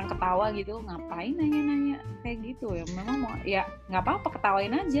walaupun orang ketawa gitu, ngapain nanya-nanya kayak gitu ya, memang mau ya nggak apa-apa,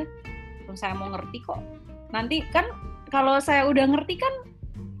 ketawain aja. Kalau saya mau ngerti kok, nanti kan kalau saya udah ngerti kan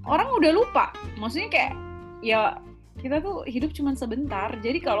orang udah lupa. Maksudnya kayak ya kita tuh hidup cuma sebentar.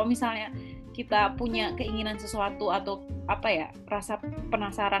 Jadi kalau misalnya kita punya keinginan sesuatu atau rasa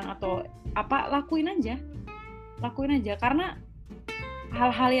penasaran atau lakuin aja. Karena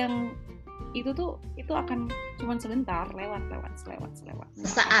hal-hal yang itu akan cuma sebentar, lewat.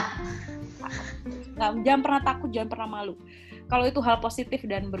 Sesaat. Jangan pernah takut, jangan pernah malu. Kalau itu hal positif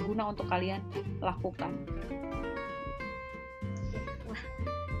dan berguna untuk kalian, lakukan.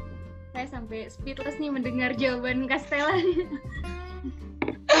 Saya sampai speechless nih mendengar jawaban Kak Stela.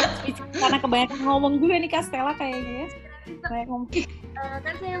 Karena kebanyakan ngomong juga nih Kak Stela kayaknya ya. Banyak ngomong.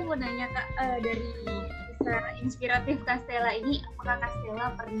 Kan saya mau nanya Kak, dari kisah inspiratif Kak Stela ini, apakah Kak Stela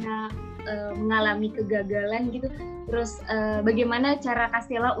pernah mengalami kegagalan gitu? Terus bagaimana cara Kak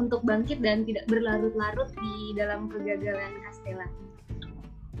Stela untuk bangkit dan tidak berlarut-larut di dalam kegagalan Kak Stela?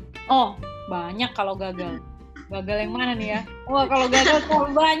 Oh, banyak kalau gagal. Gagal yang mana nih ya? Wah, kalau gagal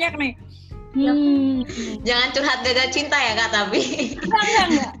terlalu banyak nih. Jangan curhat gagal cinta ya Kak, tapi.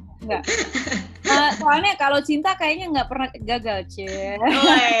 Enggak. Soalnya kalau cinta kayaknya nggak pernah gagal, Cie.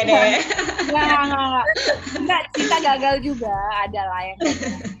 Enggak, cinta gagal juga, ada lah yang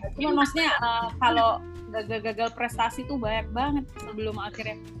gagal. Cuma maksudnya kalau gagal prestasi tuh banyak banget sebelum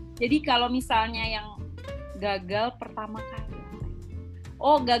akhirnya. Jadi kalau misalnya yang gagal pertama kali.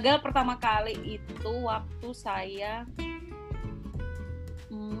 Gagal pertama kali itu waktu saya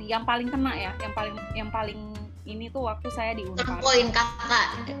yang paling kena ya, yang paling ini tuh waktu saya di Unpar. Poin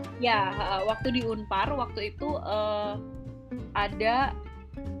Kakak. Ya, waktu di Unpar waktu itu ada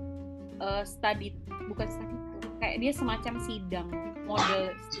bukan studi, kayak dia semacam sidang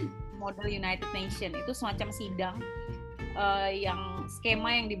model United Nation, itu semacam sidang yang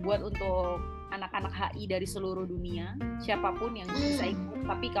skema yang dibuat untuk anak-anak HI dari seluruh dunia, siapapun yang bisa ikut,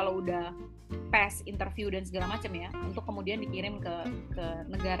 tapi kalau udah pass interview dan segala macam ya, untuk kemudian dikirim ke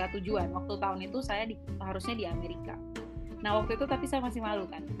negara tujuan. Waktu tahun itu saya harusnya di Amerika. Nah waktu itu tapi saya masih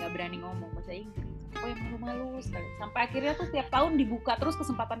malu kan, nggak berani ngomong bahasa Inggris. Yang malu-malu sekali. Sampai akhirnya tuh tiap tahun dibuka terus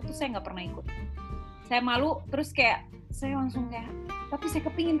kesempatan itu, saya nggak pernah ikut. Saya malu, terus kayak saya langsung kayak, tapi saya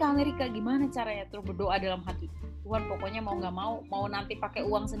kepingin ke Amerika, gimana caranya? Terus berdoa dalam hati, Tuhan pokoknya mau nggak mau nanti pakai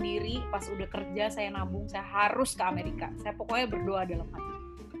uang sendiri, pas udah kerja saya nabung, saya harus ke Amerika. Saya pokoknya berdoa dalam hati.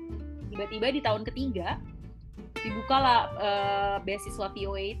 Tiba-tiba di tahun ketiga dibukalah beasiswa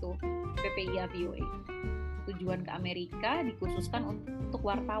VOA itu, PPI VOA. Tujuan ke Amerika dikhususkan untuk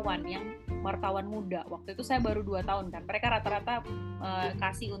wartawan muda. Waktu itu saya baru 2 tahun kan. Mereka rata-rata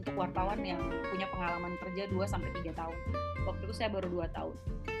kasih untuk wartawan yang punya pengalaman kerja 2-3 tahun. Waktu itu saya baru 2 tahun.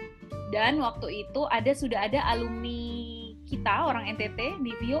 Dan waktu itu sudah ada alumni kita orang NTT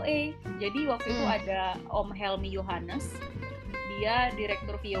di VOA. Jadi waktu itu ada Om Helmi Yohanes. Dia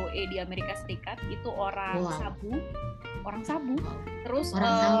direktur VOA di Amerika Serikat. Itu orang Sabu. Terus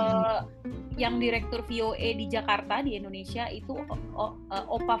yang direktur VOA di Jakarta di Indonesia itu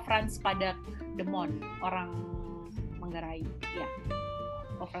Opa Frans Padak Demon, orang Manggarai. Ya.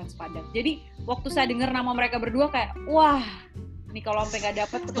 Opa Frans Padak. Jadi waktu saya dengar nama mereka berdua kayak, wah, ini kalau sampai nggak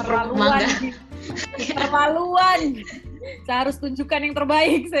dapat keterlaluan. Saya harus tunjukkan yang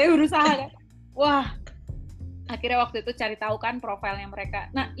terbaik. Saya berusaha kan. Wah. Akhirnya waktu itu cari tahu kan profilnya mereka.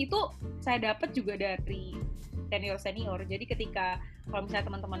 Nah, itu saya dapat juga dari senior. Jadi ketika kalau misalnya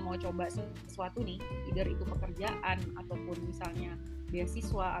teman-teman mau coba sesuatu nih, either itu pekerjaan ataupun misalnya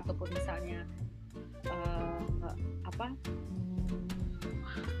beasiswa ataupun misalnya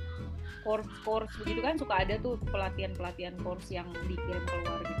course begitu kan, suka ada tuh pelatihan course yang dikirim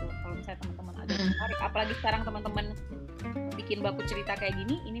keluar gitu. Kalau misalnya teman-teman ada tertarik, apalagi sekarang teman-teman bikin Baku Cerita kayak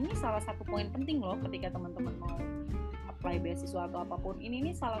gini, ini nih salah satu poin penting loh ketika teman-teman mau apply beasiswa atau apapun. Ini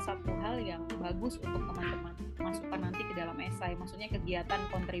nih salah satu hal yang bagus untuk teman-teman masukkan nanti ke dalam esai, maksudnya kegiatan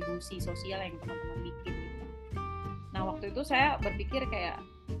kontribusi sosial yang teman-teman bikin gitu. Nah waktu itu saya berpikir kayak,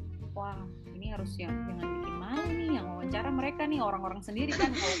 wah ini harus yang jangan bikin malu nih yang wawancara mereka nih, orang-orang sendiri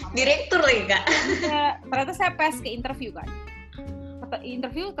kan. Direktur lagi Kak. Ternyata saya pas ke interview kan,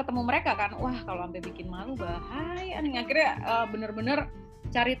 ketemu mereka kan, wah kalau sampai bikin malu bahaya nih. Akhirnya bener-bener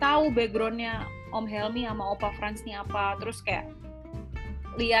cari tahu backgroundnya Om Helmi sama Opa Frans nih apa, terus kayak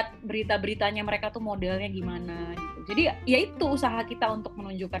lihat berita-beritanya mereka tuh modelnya gimana gitu. Jadi ya itu usaha kita untuk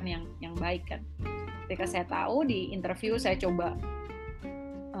menunjukkan yang baik kan. Ketika saya tahu di interview, saya coba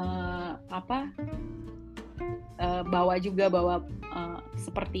bawa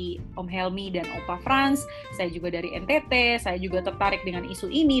seperti Om Helmi dan Opa Frans. Saya juga dari NTT, saya juga tertarik dengan isu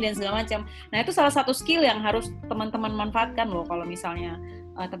ini dan segala macam. Nah itu salah satu skill yang harus teman-teman manfaatkan loh kalau misalnya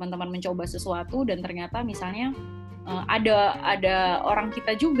teman-teman mencoba sesuatu dan ternyata misalnya ada orang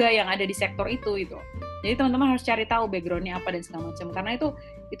kita juga yang ada di sektor itu gitu. Jadi teman-teman harus cari tahu backgroundnya apa dan segala macam, karena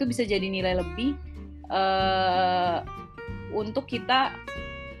itu bisa jadi nilai lebih untuk kita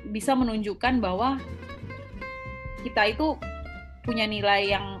bisa menunjukkan bahwa kita itu punya nilai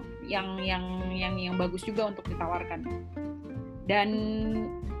yang bagus juga untuk ditawarkan. Dan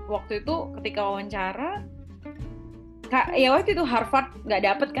waktu itu ketika wawancara, waktu itu Harvard nggak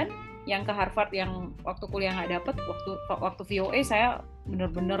dapet kan, yang ke Harvard yang waktu kuliah nggak dapet, waktu VOA saya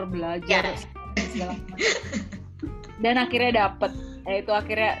benar-benar belajar segala macam. Dan akhirnya dapet. Itu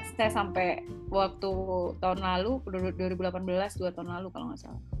akhirnya saya sampai waktu tahun lalu 2018, 2 tahun lalu kalau nggak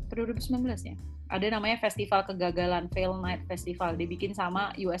salah, 2019 ya, ada namanya Festival Kegagalan, Fail Night Festival, dibikin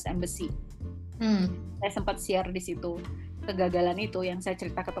sama US Embassy. Saya sempat share di situ kegagalan itu, yang saya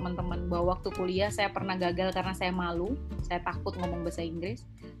cerita ke teman-teman bahwa waktu kuliah saya pernah gagal karena saya malu, saya takut ngomong bahasa Inggris,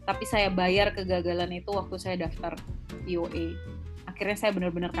 tapi saya bayar kegagalan itu waktu saya daftar VOA. Akhirnya saya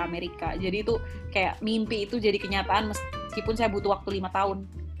benar-benar ke Amerika. Jadi itu kayak mimpi itu jadi kenyataan meskipun saya butuh waktu 5 tahun.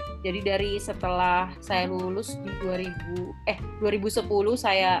 Jadi dari setelah saya lulus di 2010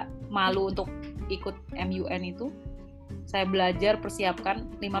 saya malu untuk ikut MUN itu. Saya belajar, persiapkan,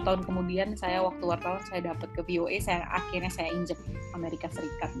 5 tahun kemudian saya waktu wartawan saya dapat ke VOA, akhirnya saya injek Amerika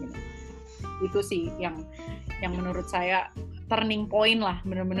Serikat gitu. Itu sih yang menurut saya turning point lah,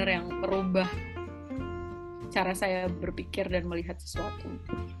 benar-benar yang merubah cara saya berpikir dan melihat sesuatu.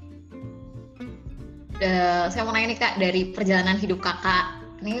 Saya mau nanya nih Kak, dari perjalanan hidup Kakak,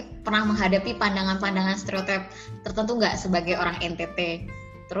 ini pernah menghadapi pandangan-pandangan stereotip tertentu nggak sebagai orang NTT?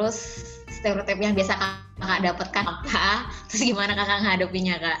 Terus stereotip yang biasa Kakak dapatkan apa? Terus gimana Kakak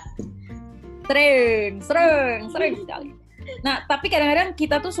menghadapinya Kak? Sering sekali. Nah, tapi kadang-kadang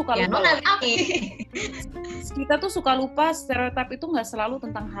kita tuh suka lupa. Kita tuh suka lupa stereotip itu nggak selalu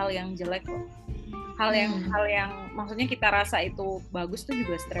tentang hal yang jelek loh. Hal yang maksudnya kita rasa itu bagus tuh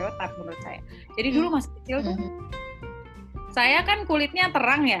juga stereotip menurut saya. Jadi dulu masih kecil tuh, saya kan kulitnya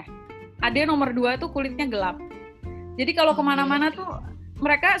terang ya. Ada nomor 2 tuh kulitnya gelap. Jadi kalau kemana-mana tuh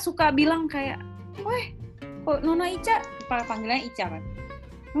mereka suka bilang kayak, weh, kok Nona Ica, panggilannya Ica kan,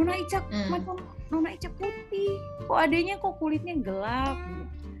 Nona Ica macam Nona Ica putih, kok adanya kok kulitnya gelap gitu.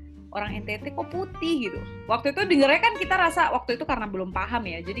 Orang NTT kok putih gitu. Waktu itu dengernya kan kita rasa waktu itu karena belum paham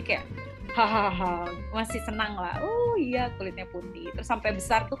ya, jadi kayak hahaha, masih senang lah. Oh iya kulitnya putih. Terus sampai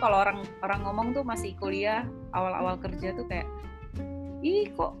besar tuh kalau orang ngomong tuh masih kuliah, awal-awal kerja tuh kayak, ih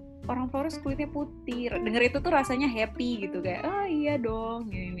kok orang Flores kulitnya putih. Denger itu tuh rasanya happy gitu, kayak oh iya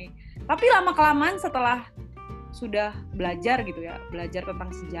dong gini. Tapi lama-kelamaan setelah sudah belajar gitu ya, belajar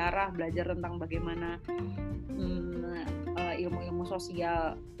tentang sejarah, belajar tentang bagaimana ilmu-ilmu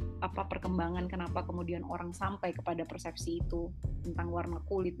sosial, apa perkembangan kenapa kemudian orang sampai kepada persepsi itu tentang warna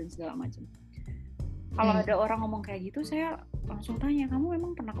kulit dan segala macam. Kalau ada orang ngomong kayak gitu, saya langsung tanya, kamu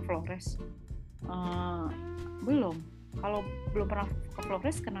emang pernah ke Flores? Belum. Kalau belum pernah ke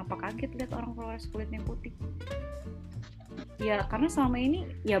Flores, kenapa kaget lihat orang Flores kulitnya putih? Ya karena selama ini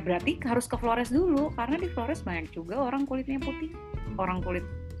ya berarti harus ke Flores dulu, karena di Flores banyak juga orang kulitnya putih, orang kulit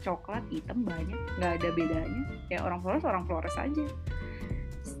coklat, hitam banyak, nggak ada bedanya. Ya orang Flores aja.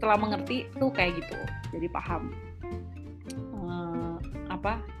 Setelah mengerti tuh kayak gitu, jadi paham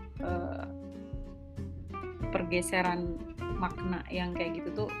pergeseran makna yang kayak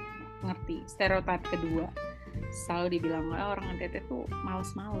gitu tuh ngerti. Stereotip kedua, selalu dibilang orang NTT tuh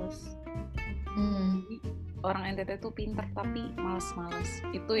males-males. Orang NTT tuh pinter tapi males-males.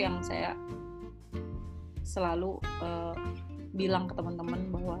 Itu yang saya selalu bilang ke teman-teman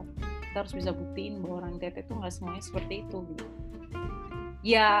bahwa kita harus bisa buktiin bahwa orang NTT tuh nggak semuanya seperti itu gitu.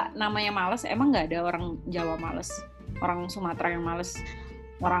 Ya namanya males, emang nggak ada orang Jawa males, orang Sumatera yang males,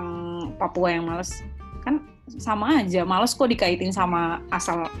 orang Papua yang males, kan sama aja. Males kok dikaitin sama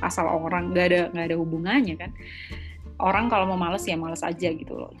asal orang, nggak ada hubungannya kan. Orang kalau mau males ya males aja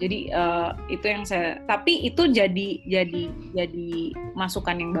gitu loh. Jadi itu yang saya, tapi itu jadi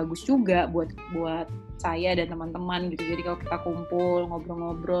masukan yang bagus juga buat saya dan teman-teman gitu. Jadi kalau kita kumpul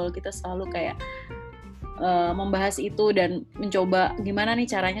ngobrol-ngobrol, kita selalu kayak membahas itu dan mencoba gimana nih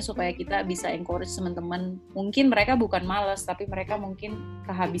caranya supaya kita bisa encourage teman-teman. Mungkin mereka bukan malas, tapi mereka mungkin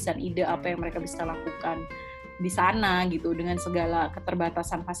kehabisan ide apa yang mereka bisa lakukan di sana gitu dengan segala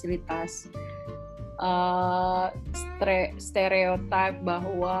keterbatasan fasilitas. Stereotip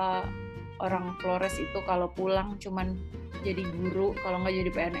bahwa orang Flores itu kalau pulang cuman jadi guru, kalau nggak jadi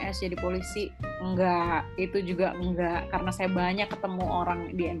PNS jadi polisi, enggak, itu juga enggak, karena saya banyak ketemu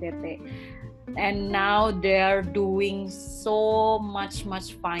orang di NTT and now they're doing so much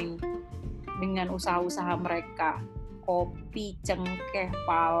fine dengan usaha-usaha mereka, kopi, cengkeh,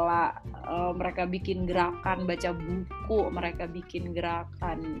 pala, mereka bikin gerakan, baca buku, mereka bikin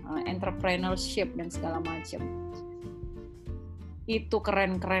gerakan entrepreneurship dan segala macam. Itu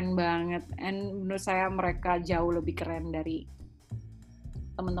keren-keren banget, and menurut saya mereka jauh lebih keren dari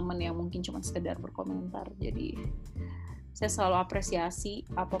teman-teman yang mungkin cuma sekedar berkomentar. Jadi saya selalu apresiasi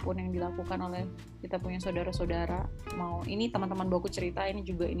apapun yang dilakukan oleh kita punya saudara-saudara. Mau ini teman-teman Baku Carita, ini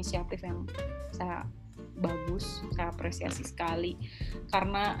juga inisiatif yang saya bagus, saya apresiasi sekali,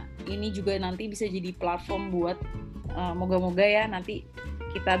 karena ini juga nanti bisa jadi platform buat moga-moga ya nanti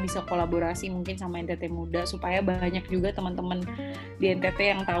kita bisa kolaborasi mungkin sama NTT Muda supaya banyak juga teman-teman di NTT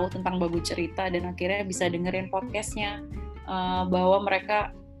yang tahu tentang Baku Carita dan akhirnya bisa dengerin podcastnya, bahwa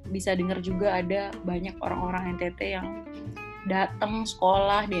mereka bisa denger juga ada banyak orang-orang NTT yang datang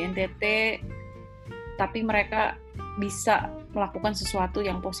sekolah di NTT tapi mereka bisa melakukan sesuatu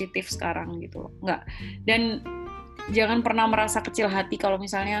yang positif sekarang gitu loh. Enggak. Dan jangan pernah merasa kecil hati kalau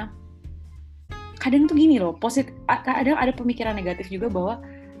misalnya kadang tuh gini loh, kadang ada pemikiran negatif juga bahwa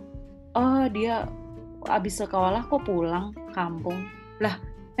oh dia abis sekolah kok pulang kampung. Lah,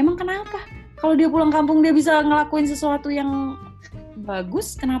 emang kenapa? Kalau dia pulang kampung dia bisa ngelakuin sesuatu yang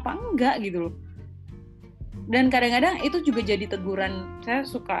bagus, kenapa enggak gitu loh. Dan kadang-kadang itu juga jadi teguran. Saya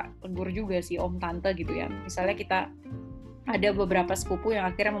suka tegur juga sih om tante gitu ya. Misalnya kita ada beberapa sepupu yang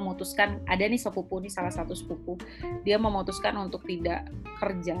akhirnya memutuskan, ada nih sepupu nih, salah satu sepupu, dia memutuskan untuk tidak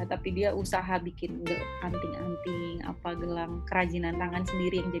kerja tapi dia usaha bikin anting-anting, apa gelang kerajinan tangan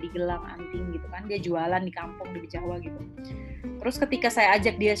sendiri yang jadi gelang anting gitu kan, dia jualan di kampung di Jawa gitu. Terus ketika saya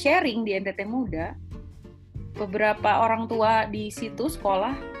ajak dia sharing di NTT Muda, beberapa orang tua di situ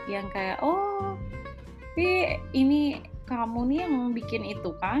sekolah yang kayak oh ini kamu nih yang bikin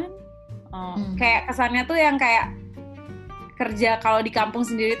itu kan, kayak kesannya tuh yang kayak kerja kalau di kampung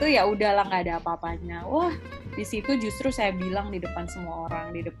sendiri tuh ya udahlah nggak ada apa-apanya. Wah, di situ justru saya bilang di depan semua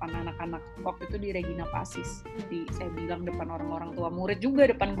orang, di depan anak-anak waktu itu di Regina Pasis, jadi saya bilang depan orang-orang tua murid juga,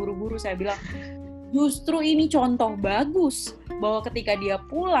 depan guru-guru, saya bilang justru ini contoh bagus bahwa ketika dia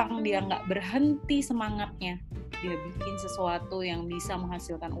pulang dia nggak berhenti semangatnya, dia bikin sesuatu yang bisa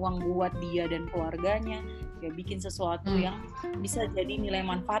menghasilkan uang buat dia dan keluarganya, dia bikin sesuatu yang bisa jadi nilai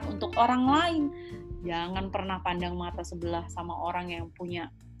manfaat untuk orang lain. Jangan pernah pandang mata sebelah sama orang yang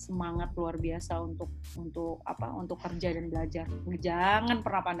punya semangat luar biasa untuk kerja dan belajar. Jangan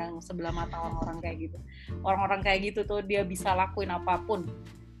pernah pandang sebelah mata orang-orang kayak gitu. Orang-orang kayak gitu tuh dia bisa lakuin apapun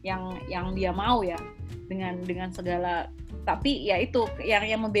yang dia mau ya, dengan segala, tapi ya itu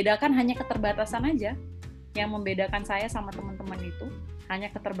yang membedakan hanya keterbatasan aja. Yang membedakan saya sama teman-teman itu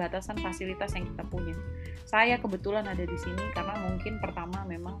hanya keterbatasan fasilitas yang kita punya. Saya kebetulan ada di sini karena mungkin pertama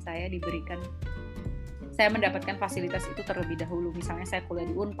memang saya mendapatkan fasilitas itu terlebih dahulu. Misalnya saya kuliah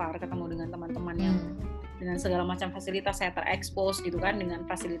di Unpar, ketemu dengan teman-teman yang dengan segala macam fasilitas, saya terekspos gitu kan dengan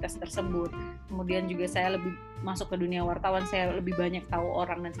fasilitas tersebut. Kemudian juga saya lebih masuk ke dunia wartawan, saya lebih banyak tahu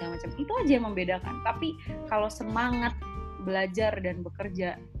orang dan segala macam. Itu aja yang membedakan. Tapi kalau semangat belajar dan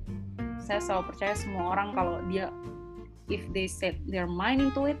bekerja, saya selalu percaya semua orang kalau dia if they set their mind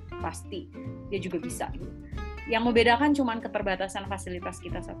into it, pasti dia juga bisa gitu. Yang membedakan cuman keterbatasan fasilitas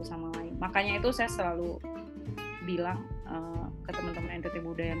kita satu sama lain. Makanya itu saya selalu bilang ke teman-teman NTT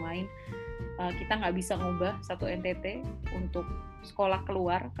Muda yang lain, kita nggak bisa ngubah satu NTT untuk sekolah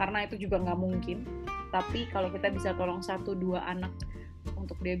keluar, karena itu juga nggak mungkin. Tapi kalau kita bisa tolong 1-2 anak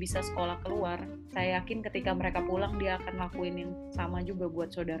untuk dia bisa sekolah keluar, saya yakin ketika mereka pulang dia akan lakuin yang sama juga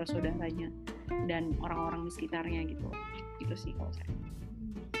buat saudara-saudaranya dan orang-orang di sekitarnya gitu. Gitu sih kalau saya.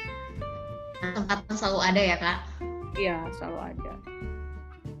 Tempatnya selalu ada ya Kak? Iya, selalu ada.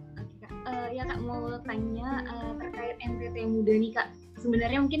 Ya Kak, mau tanya terkait NTT Muda nih Kak.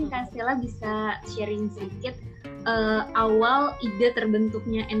 Sebenarnya mungkin Kak Stela bisa sharing sedikit awal ide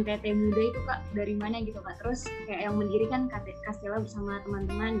terbentuknya NTT Muda itu Kak dari mana gitu Kak. Terus kayak yang mendirikan Kak Stela bersama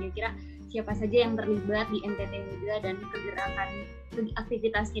teman-teman, kira-kira siapa saja yang terlibat di NTT Muda dan pergerakan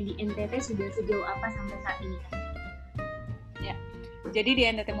aktivitasnya di NTT sudah sejauh apa sampai saat ini Kak? Ya, jadi di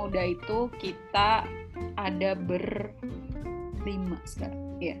NTT Muda itu kita ada berlima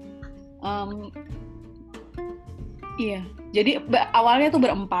sekarang. Iya. Iya, jadi awalnya tuh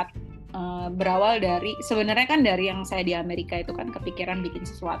berempat. Berawal dari, sebenarnya kan dari yang saya di Amerika itu kan kepikiran bikin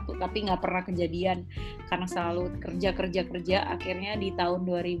sesuatu, tapi nggak pernah kejadian karena selalu kerja. Akhirnya di tahun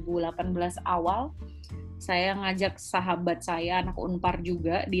 2018 awal, saya ngajak sahabat saya, anak Unpar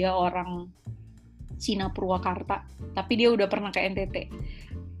juga, dia orang Cina Purwakarta, tapi dia udah pernah ke NTT.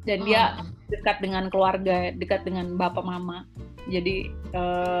 Dan dia dekat dengan keluarga, dekat dengan bapak mama. Jadi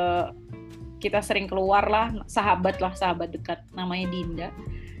kita sering keluar lah, sahabat dekat, namanya Dinda.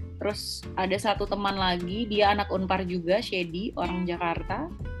 Terus ada satu teman lagi, dia anak Unpar juga, Shedi, orang Jakarta.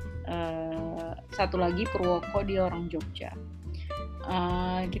 Satu lagi Purwoko, dia orang Jogja.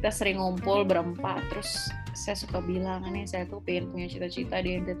 Kita sering ngumpul berempat. Terus saya suka bilang, nih saya tuh pengen punya cita-cita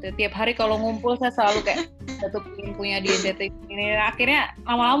di NTT. Tiap hari kalau ngumpul saya selalu kayak, saya tuh pengen punya di NTT ini. Akhirnya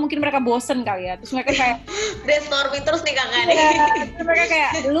lama-lama mungkin mereka bosen kali ya. Terus mereka kayak brainstorming terus nih Kakak nih. Terus mereka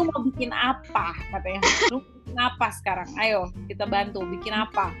kayak, lu mau bikin apa katanya? Lu bikin apa sekarang? Ayo kita bantu, bikin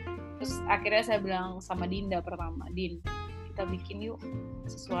apa? Terus akhirnya saya bilang sama Dinda pertama, Din, kita bikin yuk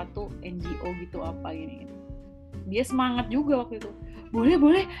sesuatu NGO gitu apa gini. Dia semangat juga waktu itu.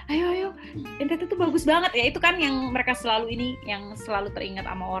 Boleh, ayo, NTT tuh bagus banget ya. Itu kan yang mereka selalu yang selalu teringat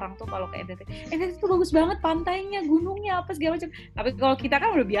sama orang tuh kalau ke NTT. NTT tuh bagus banget, pantainya, gunungnya, apa segala macam. Tapi kalau kita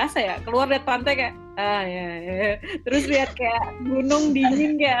kan udah biasa ya, keluar lihat pantai kayak, ya. Terus lihat kayak gunung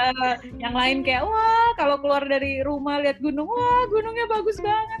dingin kayak, yang lain kayak, wah kalau keluar dari rumah lihat gunung, wah gunungnya bagus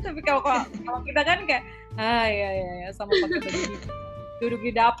banget. Tapi kalau kita kan kayak, ya, sama pakai baju duduk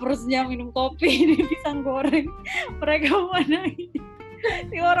di dapur sejam minum kopi di pisang goreng. Mereka mana ini?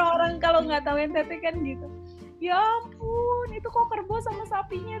 Di orang-orang kalau nggak tahu NTT kan gitu. Ya ampun, itu kok kerbau sama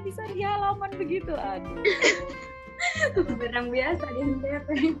sapinya bisa di halaman begitu. Aduh. Barang biasa di NTT.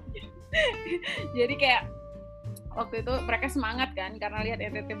 Jadi kayak waktu itu mereka semangat kan karena lihat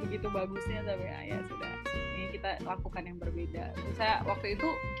NTT begitu bagusnya, tapi ya sudah. Ini kita lakukan yang berbeda. Saya waktu itu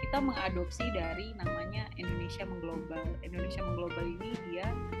kita mengadopsi dari namanya Indonesia Mengglobal. Indonesia Mengglobal ini dia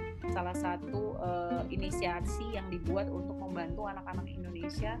salah satu inisiasi yang dibuat untuk membantu anak-anak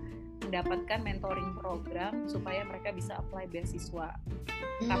Indonesia mendapatkan mentoring program supaya mereka bisa apply beasiswa.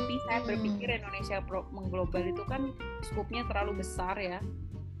 Tapi saya berpikir Indonesia Mengglobal itu kan skupnya terlalu besar ya.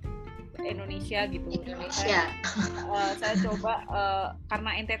 Indonesia gitu. Indonesia. Saya coba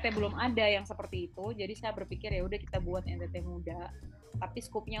karena NTT belum ada yang seperti itu, jadi saya berpikir ya udah kita buat NTT Muda, tapi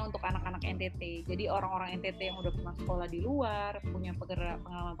skupnya untuk anak-anak NTT. Jadi orang-orang NTT yang udah pernah sekolah di luar, punya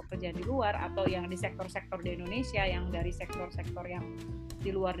pengalaman pekerjaan di luar, atau yang di sektor-sektor di Indonesia, yang dari sektor-sektor yang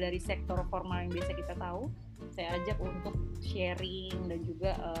di luar dari sektor formal yang biasa kita tahu, saya ajak untuk sharing dan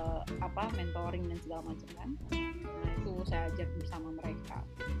juga mentoring dan segala macam kan. Nah itu saya ajak bersama mereka.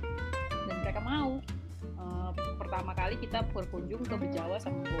 Dan mereka mau. Pertama kali kita berkunjung ke Bejawa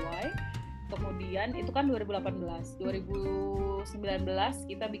sama Gowai. Kemudian itu kan 2018. 2019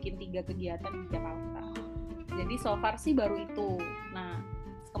 kita bikin 3 kegiatan di Jakarta. Jadi so far sih baru itu. Nah,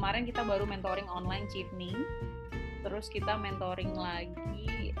 kemarin kita baru mentoring online Chevening. Terus kita mentoring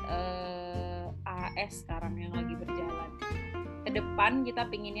lagi AS sekarang yang lagi berjalan. Kedepan kita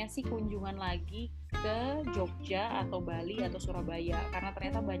pinginnya sih kunjungan lagi ke Jogja atau Bali atau Surabaya karena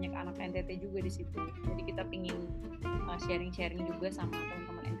ternyata banyak anak NTT juga di situ. Jadi kita pingin sharing-sharing juga sama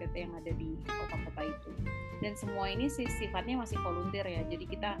teman-teman NTT yang ada di kota-kota itu. Dan semua ini sifatnya masih volunteer ya. Jadi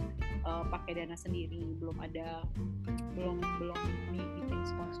kita pakai dana sendiri, belum bikin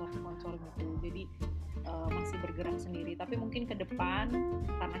sponsor gitu. Jadi masih bergerak sendiri. Tapi mungkin ke depan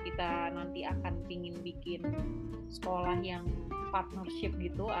karena kita nanti akan pingin bikin sekolah yang partnership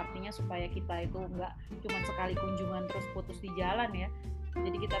gitu, artinya supaya kita itu nggak cuma sekali kunjungan terus putus di jalan ya.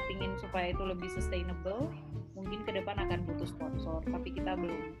 Jadi kita pingin supaya itu lebih sustainable. Mungkin ke depan akan butuh sponsor, tapi kita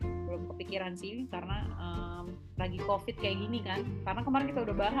belum belum kepikiran sih, karena lagi COVID kayak gini kan. Karena kemarin kita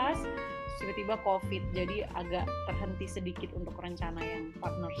udah bahas, tiba-tiba COVID, jadi agak terhenti sedikit untuk rencana yang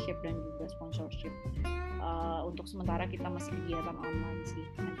partnership dan juga sponsorship. Untuk sementara kita masih kegiatan online sih,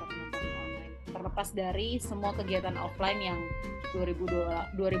 nonton online. Terlepas dari semua kegiatan offline yang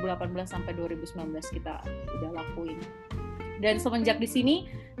 2018 sampai 2019 kita udah lakuin. Dan semenjak di sini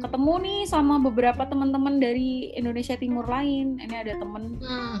ketemu nih sama beberapa teman-teman dari Indonesia Timur lain. Ini ada temen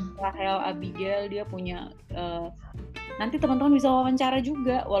Rahel Abigail, dia punya nanti teman-teman bisa wawancara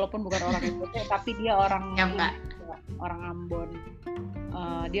juga, walaupun bukan orang Indonesia tapi dia orang Ambon.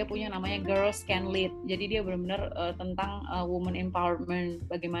 Dia punya namanya Girls Can Lead. Jadi dia benar-benar tentang women empowerment,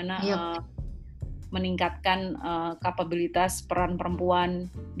 bagaimana meningkatkan kapabilitas peran perempuan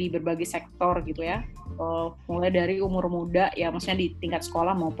di berbagai sektor gitu ya. Mulai dari umur muda ya, maksudnya di tingkat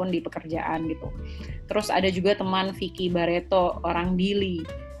sekolah maupun di pekerjaan gitu. Terus ada juga teman Vicky Barreto, orang Dili,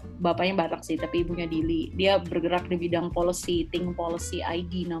 bapaknya Batak sih tapi ibunya Dili. Dia bergerak di bidang policy, Think Policy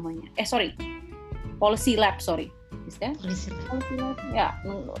ID namanya. Policy Lab, sorry. Policy Lab. Ya,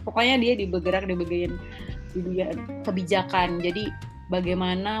 pokoknya dia bergerak di bagian kebijakan. Jadi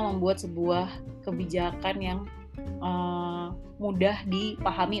bagaimana membuat sebuah kebijakan yang mudah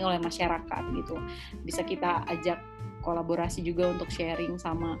dipahami oleh masyarakat gitu. Bisa kita ajak kolaborasi juga untuk sharing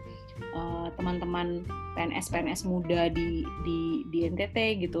sama teman-teman PNS muda di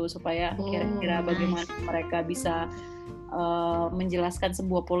NTT gitu, supaya kira-kira bagaimana mereka bisa menjelaskan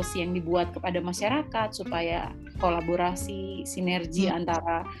sebuah policy yang dibuat kepada masyarakat, supaya kolaborasi, sinergi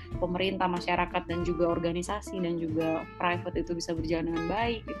antara pemerintah, masyarakat, dan juga organisasi dan juga private itu bisa berjalan dengan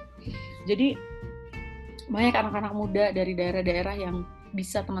baik gitu. Jadi banyak anak-anak muda dari daerah-daerah yang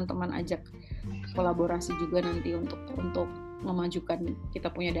bisa teman-teman ajak kolaborasi juga nanti untuk memajukan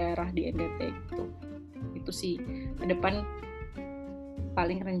kita punya daerah di NTT gitu. Itu sih ke depan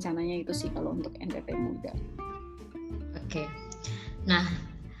paling rencananya itu sih kalau untuk NTT muda. Oke. Nah,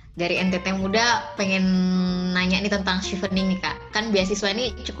 dari NTT muda pengen nanya nih tentang Chevening nih Kak. Kan beasiswa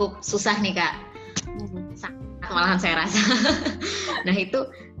ini cukup susah nih Kak. Sangat malahan saya rasa. Nah, itu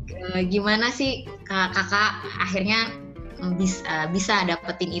gimana sih kakak akhirnya bisa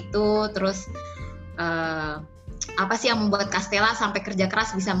dapetin itu, terus apa sih yang membuat Kak Stela sampai kerja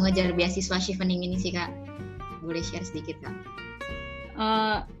keras bisa mengejar beasiswa Chevening ini sih Kak? Boleh share sedikit Kak?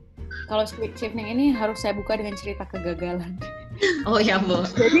 Kalau Chevening ini harus saya buka dengan cerita kegagalan. Oh ya Bu,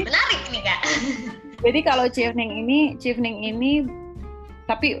 jadi menarik nih Kak. Jadi kalau Chevening ini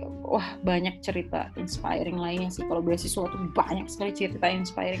tapi wah banyak cerita inspiring lainnya sih. Kalau beasiswa tuh banyak sekali cerita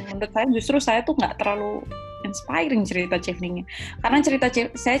inspiring. Menurut saya justru saya tuh nggak terlalu inspiring cerita Cheveningnya. Karena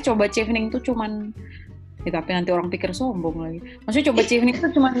saya coba Chevening tuh cuman tapi nanti orang pikir sombong lagi. Maksudnya coba Chevening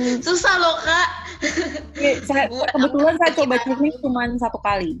tuh cuman susah loh Kak. Kebetulan saya coba Chevening cuman 1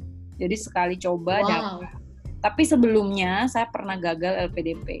 kali. Jadi sekali coba dapat. Tapi sebelumnya saya pernah gagal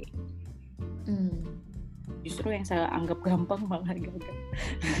LPDP. Justru yang saya anggap gampang malah gagal.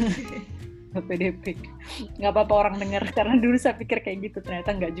 LPDP. Nggak apa-apa orang dengar, karena dulu saya pikir kayak gitu,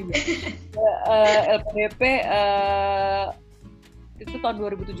 ternyata nggak juga. LPDP itu tahun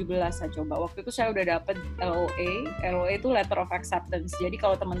 2017 saya coba. Waktu itu saya udah dapet LOA itu Letter of Acceptance. Jadi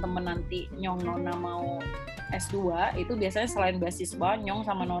kalau teman-teman nanti Nyong Nona mau S2, itu biasanya selain beasiswa, Nyong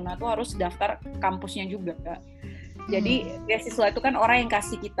sama Nona tuh harus daftar kampusnya juga, Kak. Jadi beasiswa itu kan orang yang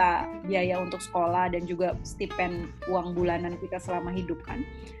kasih kita biaya untuk sekolah dan juga stipend uang bulanan kita selama hidup kan.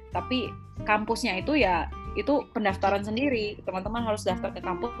 Tapi kampusnya itu ya itu pendaftaran sendiri. Teman-teman harus daftar ke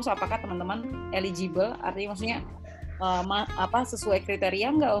kampus apakah teman-teman eligible, artinya maksudnya sesuai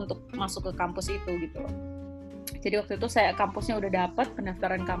kriteria nggak untuk masuk ke kampus itu gitu loh. Jadi waktu itu saya kampusnya udah dapat,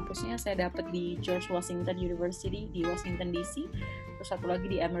 pendaftaran kampusnya saya dapat di George Washington University di Washington DC, terus satu lagi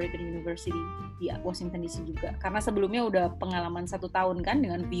di American University di Washington DC juga. Karena sebelumnya udah pengalaman 1 tahun kan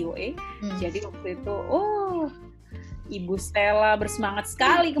dengan VOA, jadi waktu itu Ibu Stela bersemangat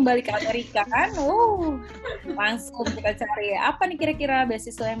sekali kembali ke Amerika kan, langsung kita cari apa nih kira-kira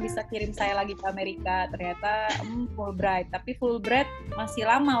beasiswa yang bisa kirim saya lagi ke Amerika. Ternyata Fulbright, tapi Fulbright masih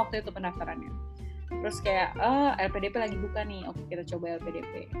lama waktu itu pendaftarannya. Terus kayak LPDP lagi buka nih, oke kita coba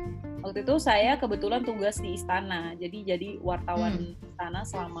LPDP. Waktu itu saya kebetulan tugas di istana, jadi wartawan istana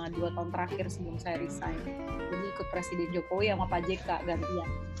selama 2 tahun terakhir sebelum saya resign. Jadi ikut Presiden Jokowi sama Pak JK gantian.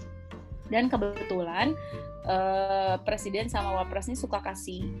 Dan kebetulan Presiden sama Wapres ini suka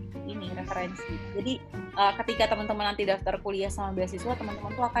kasih referensi. Jadi ketika teman-teman nanti daftar kuliah sama beasiswa,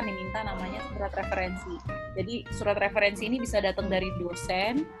 teman-teman tuh akan diminta namanya surat referensi. Jadi surat referensi ini bisa datang dari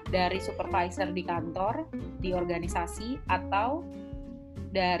dosen, dari supervisor di kantor, di organisasi, atau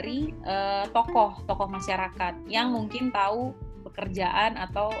dari tokoh masyarakat yang mungkin tahu pekerjaan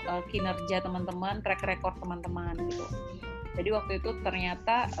atau kinerja teman-teman, track record teman-teman gitu. Jadi waktu itu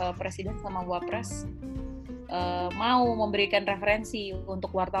ternyata Presiden sama Wapres mau memberikan referensi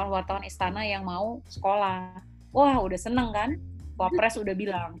untuk wartawan-wartawan istana yang mau sekolah. Wah, udah seneng kan? Wapres udah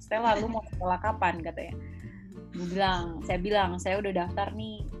bilang, Stela, lu mau sekolah kapan katanya? Saya bilang, saya udah daftar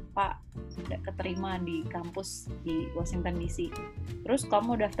nih, Pak, udah keterima di kampus di Washington DC. Terus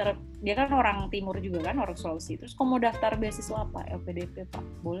kamu daftar, dia kan orang timur juga kan, orang Sulawesi. Terus kamu daftar beasiswa apa? LPDP, Pak.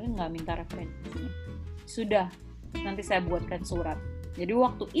 Boleh nggak minta referensinya? Sudah, nanti saya buatkan surat. Jadi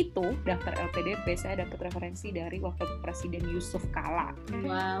waktu itu daftar LPDP saya dapat referensi dari Wakil Presiden Yusuf Kala.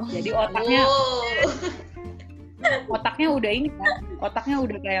 Wow. Jadi otaknya udah ini kan, otaknya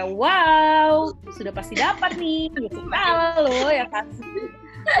udah kayak wow, sudah pasti dapat nih, Yusuf Kala loh ya kan.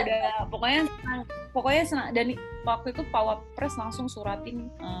 Udah pokoknya senang. Dan waktu itu Pak Wapres langsung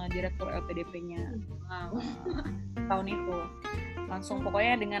suratin direktur LPDP-nya tahun itu. Langsung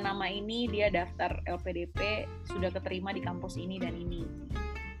pokoknya dengan nama ini dia daftar LPDP, sudah keterima di kampus ini dan ini.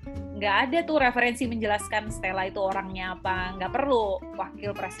 Nggak ada tuh referensi menjelaskan Stela itu orangnya apa, nggak perlu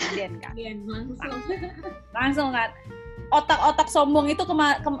wakil presiden kan. Langsung kan. Otak-otak sombong itu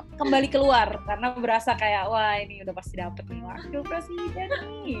kembali keluar karena berasa kayak wah ini udah pasti dapet nih wakil presiden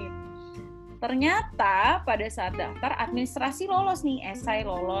nih. Ternyata pada saat daftar administrasi lolos nih, esai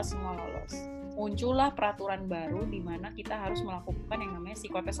lolos, semua lolos. Muncullah peraturan baru di mana kita harus melakukan yang namanya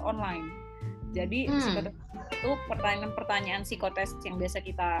psikotes online. Jadi psikotes itu pertanyaan-pertanyaan psikotes yang biasa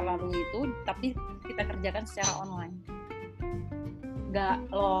kita lalui itu, tapi kita kerjakan secara online.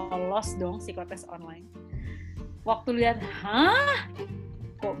 Nggak lolos dong psikotes online. Waktu lihat,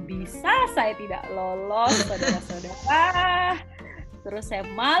 kok bisa saya tidak lolos, saudara-saudara? Terus saya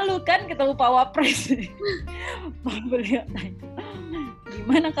malu kan ketemu Pak Wapres. Beliau tanya,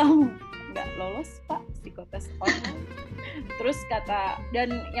 gimana kamu? Nggak lolos Pak psikotes online. Terus kata,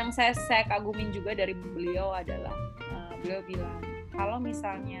 dan yang saya kagumin juga dari beliau adalah beliau bilang kalau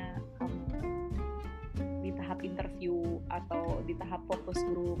misalnya kamu di tahap interview atau di tahap fokus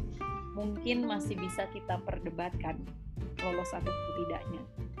group mungkin masih bisa kita perdebatkan lolos atau tidaknya,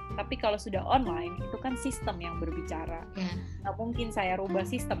 tapi kalau sudah online itu kan sistem yang berbicara. Nggak mungkin saya rubah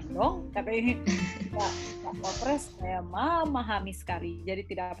sistem dong, katanya. Pak Wapres saya memahami sekali, jadi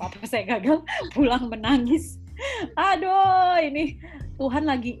tidak apa-apa saya gagal, pulang menangis. Aduh, ini Tuhan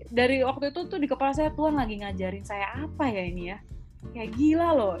lagi, dari waktu itu tuh di kepala saya Tuhan lagi ngajarin saya apa ya ini ya. Kayak gila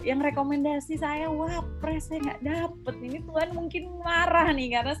loh, yang rekomendasi saya Wapres saya nggak dapet. Ini Tuhan mungkin marah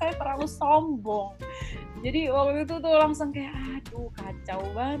nih karena saya terlalu sombong. Jadi waktu itu tuh langsung kayak aduh kacau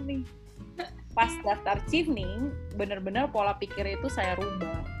banget nih. Pas daftar Chevening, bener-bener pola pikir itu saya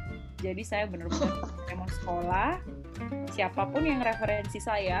rubah. Jadi saya bener-bener mau sekolah, siapapun yang referensi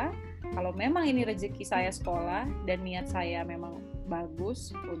saya, kalau memang ini rezeki saya sekolah dan niat saya memang bagus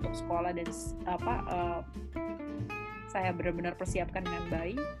untuk sekolah dan saya benar-benar persiapkan dengan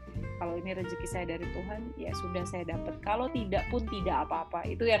baik. Kalau ini rezeki saya dari Tuhan, ya sudah saya dapat. Kalau tidak pun tidak apa-apa.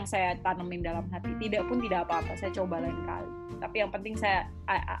 Itu yang saya tanemin dalam hati. Tidak pun tidak apa-apa. Saya coba lain kali. Tapi yang penting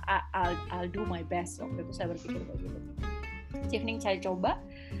I'll do my best. Waktu itu saya berpikir kayak gitu. Chevening saya coba.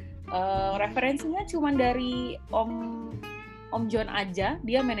 Referensinya cuma dari Om John aja.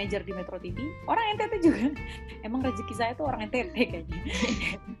 Dia manajer di Metro TV. Orang NTT juga. Emang rezeki saya tuh orang NTT kayaknya.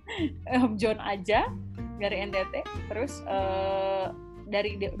 Om John aja dari NTT, terus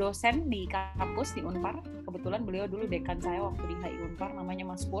dari dosen di kampus di Unpar, kebetulan beliau dulu dekan saya waktu di HI Unpar, namanya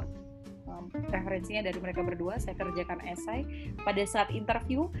Mas Pur. Referensinya dari mereka berdua, saya kerjakan esai. Pada saat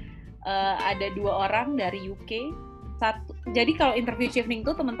interview ada 2 orang dari UK. Jadi kalau interview Chevening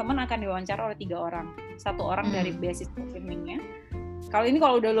itu teman-teman akan diwawancara oleh 3 orang. 1 orang dari beasiswa Cheveningnya.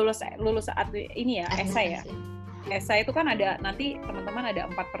 Kalau udah lulus saat ini ya esai ya. Esai itu kan ada, nanti teman-teman ada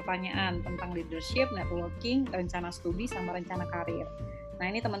 4 pertanyaan tentang leadership, networking, rencana studi, sama rencana karir. Nah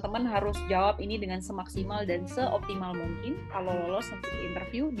ini teman-teman harus jawab ini dengan semaksimal dan seoptimal mungkin. Kalau lolos untuk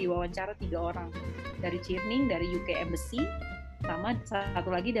interview, diwawancara 3 orang. Dari Chevening, dari UK Embassy, sama 1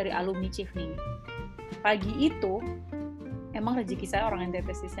 lagi dari alumni Chevening. Pagi itu, emang rezeki saya orang NTT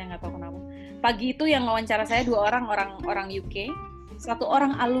sih, saya nggak tahu kenapa. Pagi itu yang wawancara saya 2 orang UK, 1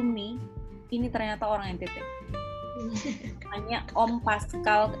 orang alumni, ini ternyata orang NTT. Namanya Om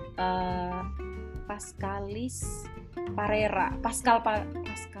Pascal Parera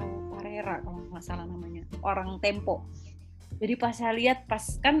kalau nggak salah namanya, orang Tempo. Jadi pas saya lihat,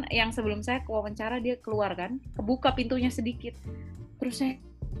 pas kan yang sebelum saya wawancara dia keluar kan, kebuka pintunya sedikit, terus saya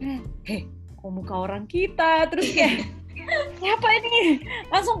kok muka orang kita, terus kayak siapa ini,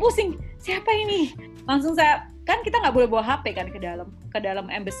 langsung pusing, siapa ini, langsung saya kan kita nggak boleh bawa HP kan ke dalam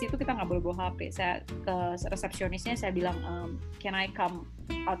embassy itu kita nggak boleh bawa HP. Saya ke resepsionisnya saya bilang can I come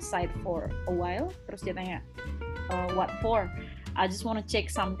outside for a while, terus dia tanya what for? I just want to check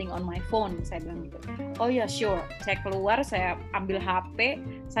something on my phone, saya bilang gitu. Oh ya, sure. Saya keluar, saya ambil HP,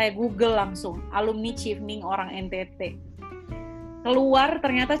 saya Google langsung alumni Chevening orang NTT. Keluar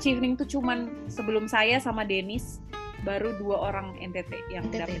ternyata Chevening tuh cuman sebelum saya sama Dennis baru 2 orang NTT yang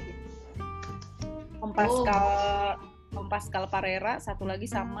dapat. Om Pascal Parera, satu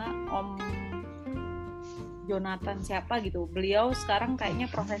lagi sama Om Jonathan siapa gitu. Beliau sekarang kayaknya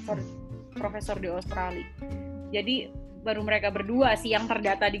profesor di Australia. Jadi baru mereka berdua sih yang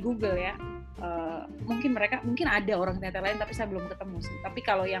terdata di Google ya. Mungkin ada orang NTT lain tapi saya belum ketemu sih. Tapi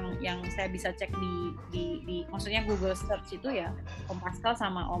kalau yang saya bisa cek di maksudnya Google search itu ya Om Pascal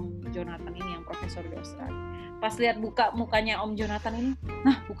sama Om Jonathan ini yang profesor di Australia. Pas lihat buka mukanya Om Jonathan ini,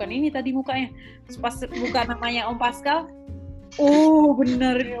 nah bukan ini tadi mukanya. Terus pas buka namanya Om Pascal, oh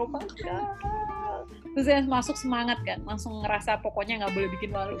bener ya Om Pascal. Terus saya masuk semangat kan, langsung ngerasa pokoknya nggak boleh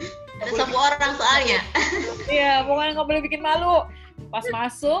bikin malu. Ada 10 orang soalnya. Iya, pokoknya nggak boleh bikin malu. Pas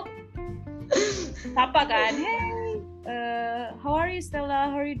masuk, sapa kan, hey, how are you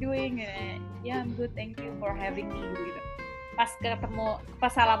Stella, how are you doing? Yeah, I'm good, thank you for having me gitu.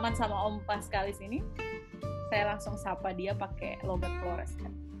 Pas salaman sama Om Pascal di sini, saya langsung sapa dia pakai logat Flores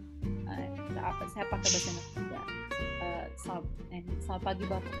kan. Saya pakai bahasa Indonesia. Selamat pagi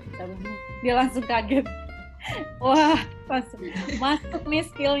Bapak. Dia langsung kaget. Wah, masuk nih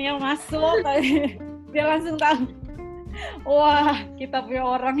skillnya masuk. Dia langsung tahu. Wah, kita punya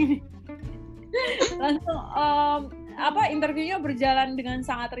orang ini. Langsung interviewnya berjalan dengan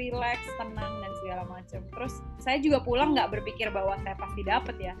sangat rileks, tenang dan segala macam. Terus saya juga pulang nggak berpikir bahwa saya pasti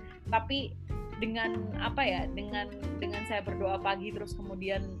dapet ya, tapi dengan saya berdoa pagi terus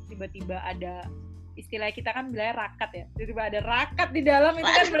kemudian tiba-tiba ada istilahnya kita kan bilangnya rakat ya, tiba-tiba ada rakat di dalam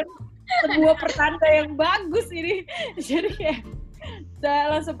itu kan berarti sebuah pertanda yang bagus ini. Jadi ya saya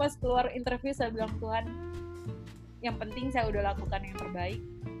langsung pas keluar interview saya bilang Tuhan, yang penting saya udah lakukan yang terbaik.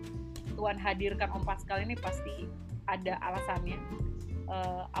 Tuhan hadirkan Om Pascal ini pasti ada alasannya.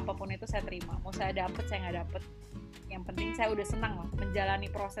 Apapun itu saya terima. Mau saya dapet saya nggak dapet, yang penting saya udah senang lah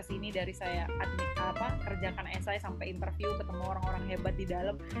menjalani proses ini dari saya kerjakan esai sampai interview ketemu orang-orang hebat di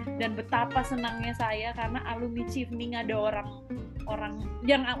dalam, dan betapa senangnya saya karena alumni Chevening ada orang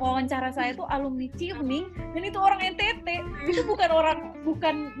yang wawancara saya tuh alumni Chevening dan itu orang NTT. Itu bukan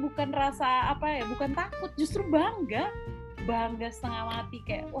rasa bukan takut, justru bangga setengah mati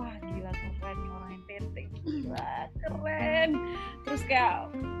kayak wah gila keren nih orang NTT, gila keren. Terus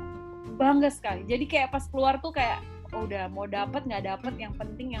kayak bangga sekali. Jadi kayak pas keluar tuh kayak udah mau dapet nggak dapet, yang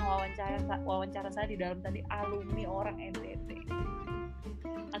penting yang wawancara saya di dalam tadi alumni orang NTT.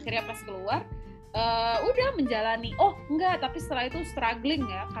 Akhirnya pas keluar udah menjalani. Oh enggak, tapi setelah itu struggling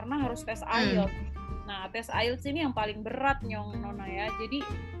ya karena harus tes IELTS. Nah tes IELTS ini yang paling berat Nyong Nona ya. Jadi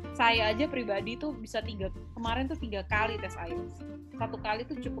saya aja pribadi tuh bisa 3 kali tes IELTS. 1 kali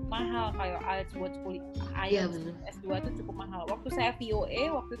tuh cukup mahal kayak IELTS buat kuliah. IELTS S2 tuh cukup mahal. Waktu saya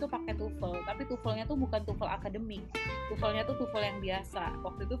VOA waktu itu pakai TOEFL, tapi TOEFL-nya tuh bukan TOEFL akademik. TOEFL-nya tuh TOEFL yang biasa.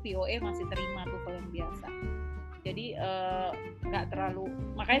 Waktu itu VOA masih terima TOEFL yang biasa. Jadi nggak terlalu,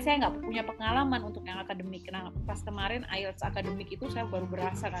 makanya saya nggak punya pengalaman untuk yang akademik. Nah pas kemarin IELTS akademik itu saya baru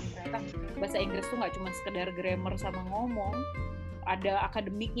berasa kan ternyata bahasa Inggris tuh nggak cuma sekedar grammar sama ngomong, ada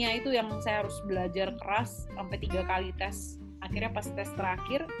akademiknya itu yang saya harus belajar keras sampai 3 kali tes. Akhirnya pas tes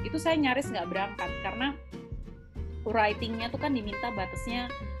terakhir itu saya nyaris nggak berangkat karena writing-nya tuh kan diminta batasnya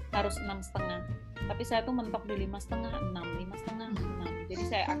harus 6,5, tapi saya tuh mentok di 5,5, 6. Jadi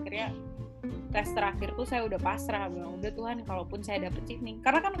saya akhirnya tes terakhir tuh saya udah pasrah, bilang udah Tuhan kalaupun saya dapet Chevening,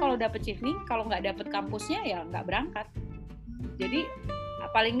 karena kan kalau dapet Chevening kalau nggak dapet kampusnya ya nggak berangkat. Jadi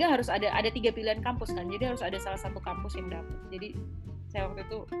paling nggak harus ada 3 pilihan kampus kan, jadi harus ada salah satu kampus yang dapet. Jadi saya waktu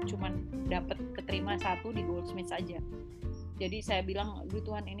itu cuman dapet keterima 1 di Goldsmith aja. Jadi saya bilang,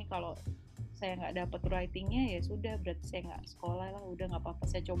 Tuhan ini kalau saya nggak dapet writing-nya ya sudah, berarti saya nggak sekolah lah, udah nggak apa-apa,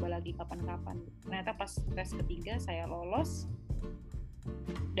 saya coba lagi kapan-kapan. Ternyata pas tes ketiga saya lolos,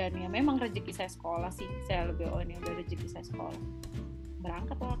 dan ya memang rezeki saya sekolah sih, saya lebih ini udah rezeki saya sekolah.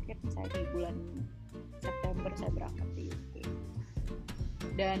 Berangkat loh akhirnya saya di bulan September saya berangkat di UK.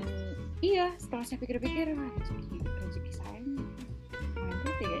 Dan iya setelah saya pikir-pikir rezeki saya main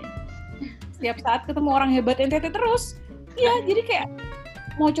NTT kayaknya. Setiap saat ketemu orang hebat NTT terus. Iya, jadi kayak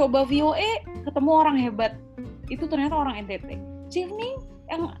mau coba VOA, ketemu orang hebat. Itu ternyata orang NTT. Chevening,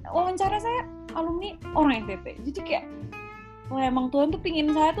 yang wawancara saya, alumni orang NTT. Jadi kayak, wah emang Tuhan tuh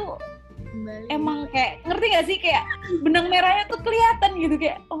pingin saya tuh, kembali. Emang kayak, ngerti gak sih? Kayak benang merahnya tuh kelihatan gitu.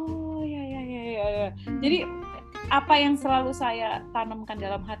 Kayak, oh ya. Jadi apa yang selalu saya tanamkan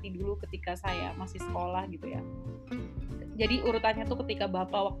dalam hati dulu ketika saya masih sekolah gitu ya. Jadi urutannya tuh ketika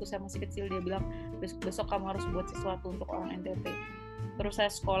bapak waktu saya masih kecil dia bilang besok kamu harus buat sesuatu untuk orang NTT. Terus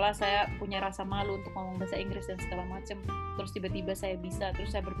saya sekolah, saya punya rasa malu untuk ngomong bahasa Inggris dan segala macam. Terus tiba-tiba saya bisa,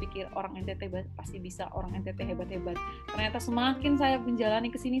 terus saya berpikir orang NTT pasti bisa, orang NTT hebat-hebat. Ternyata semakin saya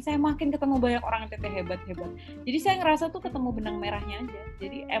menjalani ke sini, saya makin ketemu banyak orang NTT hebat-hebat. Jadi saya ngerasa tuh ketemu benang merahnya aja.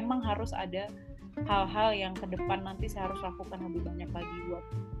 Jadi emang harus ada hal-hal yang ke depan nanti saya harus lakukan lebih banyak lagi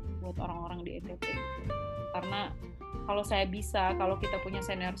buat orang-orang di NTT. Karena kalau saya bisa, kalau kita punya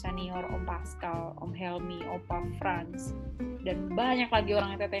senior-senior, Om Pascal, Om Helmi, Opa Franz, dan banyak lagi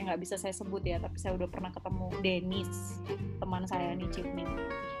orang NTT yang nggak bisa saya sebut ya, tapi saya udah pernah ketemu Dennis, teman saya nih, Chevening.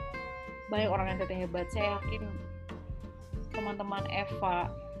 Banyak orang NTT hebat. Saya yakin teman-teman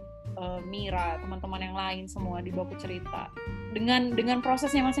Eva, Mira, teman-teman yang lain semua di Baku Carita dengan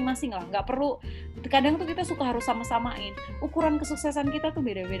prosesnya masing-masing lah. Nggak perlu, kadang tuh kita suka harus sama-samain. Ukuran kesuksesan kita tuh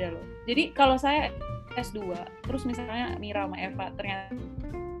beda-beda loh. Jadi kalau saya S2, terus misalnya Mira sama Eva ternyata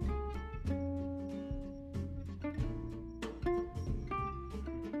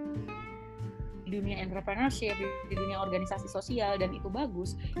di dunia entrepreneurship, di dunia organisasi sosial dan itu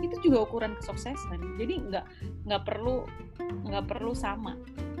bagus, itu juga ukuran kesuksesan. Jadi nggak perlu sama.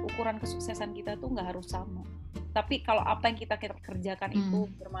 Ukuran kesuksesan kita tuh nggak harus sama. Tapi kalau apa yang kita kerjakan itu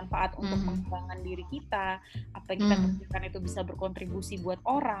bermanfaat untuk pengembangan diri kita, apa yang kita kerjakan itu bisa berkontribusi buat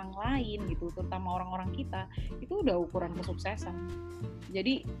orang lain gitu, terutama orang-orang kita, itu udah ukuran kesuksesan.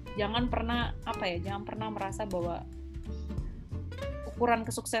 Jadi jangan pernah merasa bahwa ukuran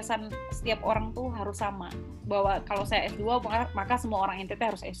kesuksesan setiap orang tuh harus sama. Bahwa kalau saya S2 maka semua orang NTT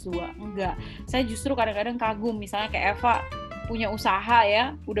harus S2. Enggak. Saya justru kadang-kadang kagum, misalnya kayak Eva punya usaha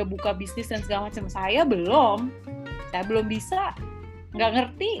ya, udah buka bisnis dan segala macam. Saya belum bisa, nggak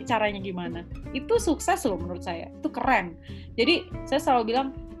ngerti caranya gimana. Itu sukses loh menurut saya, itu keren. Jadi saya selalu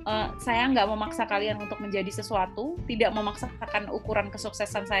bilang, saya nggak memaksa kalian untuk menjadi sesuatu, tidak memaksakan ukuran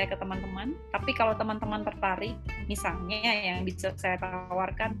kesuksesan saya ke teman-teman, tapi kalau teman-teman tertarik, misalnya yang bisa saya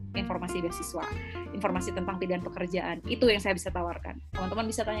tawarkan informasi beasiswa, informasi tentang pilihan pekerjaan, itu yang saya bisa tawarkan. Teman-teman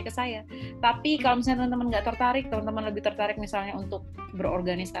bisa tanya ke saya. Tapi kalau misalnya teman-teman nggak tertarik, teman-teman lebih tertarik misalnya untuk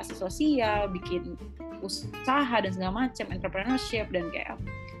berorganisasi sosial, bikin usaha dan segala macam, entrepreneurship dan kayak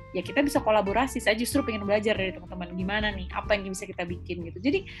ya kita bisa kolaborasi. Saya justru pengen belajar dari teman-teman gimana nih, apa yang bisa kita bikin gitu.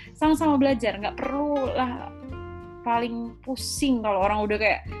 Jadi sama-sama belajar, nggak perlu lah paling pusing kalau orang udah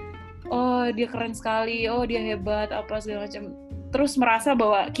kayak oh dia keren sekali, oh dia hebat apa segala macam, terus merasa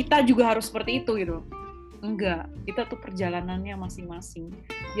bahwa kita juga harus seperti itu gitu. Enggak, kita tuh perjalanannya masing-masing.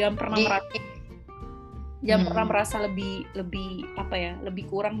 Jangan pernah merasa lebih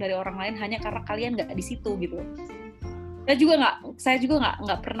kurang dari orang lain hanya karena kalian nggak di situ gitu. Saya juga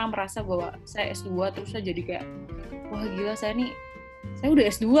nggak pernah merasa bahwa saya S2 terus saya jadi kayak wah gila saya udah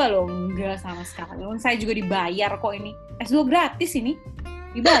S2 loh. Enggak sama sekali. Saya juga dibayar kok ini. S2 gratis ini.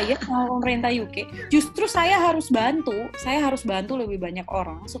 Dibayar sama pemerintah UK. Justru saya harus bantu lebih banyak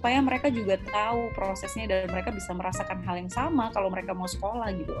orang supaya mereka juga tahu prosesnya dan mereka bisa merasakan hal yang sama kalau mereka mau sekolah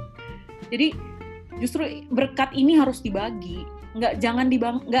gitu. Jadi justru berkat ini harus dibagi. Nggak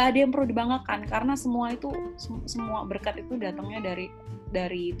ada yang perlu dibanggakan karena semua berkat itu datangnya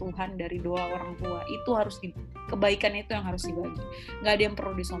dari Tuhan, dari doa orang tua. Itu harus kebaikan itu yang harus dibagi. Nggak ada yang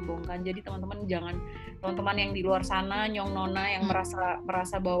perlu disombongkan. Jadi teman-teman yang di luar sana nyong nona yang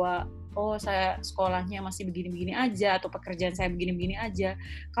merasa bahwa oh saya sekolahnya masih begini-begini aja atau pekerjaan saya begini-begini aja.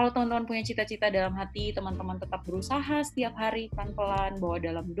 Kalau teman-teman punya cita-cita dalam hati, teman-teman tetap berusaha setiap hari pelan-pelan, bawa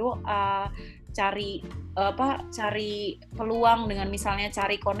dalam doa, cari peluang dengan misalnya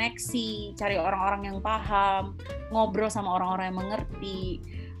cari koneksi, cari orang-orang yang paham, ngobrol sama orang-orang yang mengerti,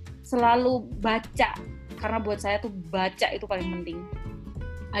 selalu baca karena buat saya tuh baca itu paling penting.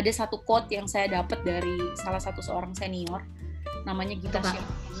 Ada satu quote yang saya dapat dari salah satu seorang senior namanya Gita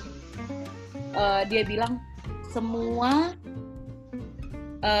Shepherd. Dia bilang semua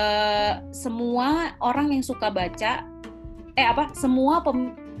orang yang suka baca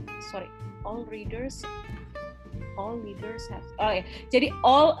all leaders have jadi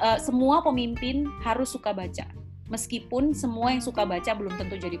semua pemimpin harus suka baca, meskipun semua yang suka baca belum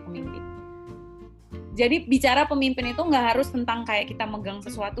tentu jadi pemimpin. Jadi bicara pemimpin itu nggak harus tentang kayak kita megang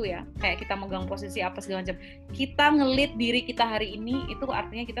sesuatu ya, kayak kita megang posisi apa segala macam. Kita nge-lead diri kita hari ini itu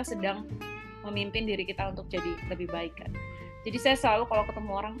artinya kita sedang memimpin diri kita untuk jadi lebih baik kan. Jadi saya selalu kalau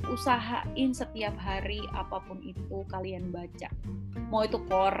ketemu orang usahain setiap hari apapun itu kalian baca. Mau itu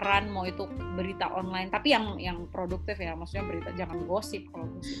koran, mau itu berita online, tapi yang produktif ya, maksudnya berita jangan gosip. Kalau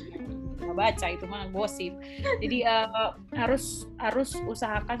gosip nggak baca itu mah gosip. Jadi harus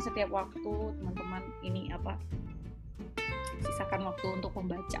usahakan setiap waktu teman-teman ini menyempatkan waktu untuk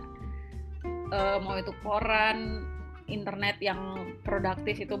membaca. Mau itu koran, internet yang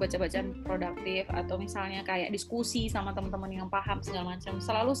produktif itu baca-bacaan produktif, atau misalnya kayak diskusi sama teman-teman yang paham segala macam.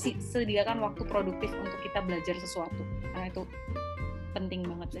 Selalu sediakan waktu produktif untuk kita belajar sesuatu, karena itu penting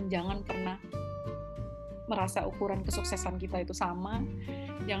banget. Dan jangan pernah merasa ukuran kesuksesan kita itu sama,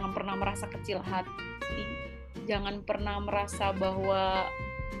 jangan pernah merasa kecil hati, jangan pernah merasa bahwa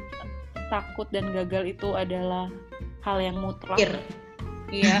takut dan gagal itu adalah hal yang mutlak.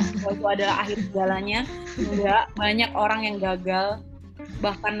 Iya, itu adalah akhir segalanya. Enggak, banyak orang yang gagal,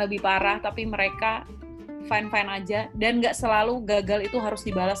 bahkan lebih parah, tapi mereka fine-fine aja. Dan nggak selalu gagal itu harus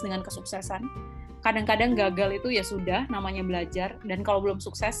dibalas dengan kesuksesan. Kadang-kadang gagal itu ya sudah, namanya belajar. Dan kalau belum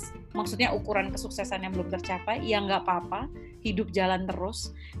sukses, maksudnya ukuran kesuksesannya belum tercapai, ya nggak apa-apa, hidup jalan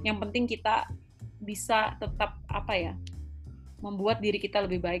terus. Yang penting kita bisa tetap membuat diri kita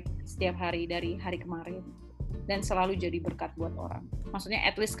lebih baik setiap hari dari hari kemarin. Dan selalu jadi berkat buat orang. Maksudnya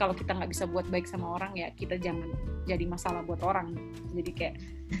at least kalau kita nggak bisa buat baik sama orang, ya kita jangan jadi masalah buat orang. Jadi kayak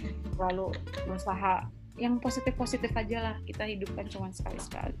selalu berusaha yang positif-positif aja lah. Kita hidup kan cuma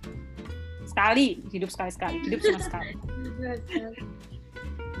sekali-sekali. Hidup sekali-sekali. Hidup cuma sekali.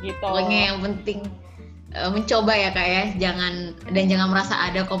 Gitu. Pokoknya yang penting mencoba ya Kak ya. Jangan merasa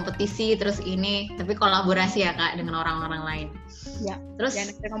ada kompetisi terus ini, tapi kolaborasi ya Kak dengan orang-orang lain. Ya. Terus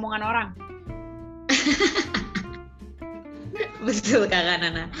jangan ngomongan orang. Betul Kakak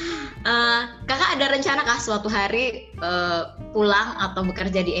Nona. Kakak ada rencana kah suatu hari pulang atau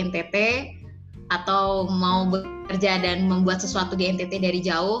bekerja di NTT, atau mau bekerja dan membuat sesuatu di NTT dari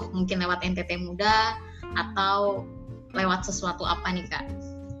jauh, mungkin lewat NTT Muda atau lewat sesuatu apa nih Kak?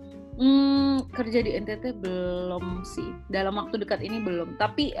 Kerja di NTT belum sih, dalam waktu dekat ini belum.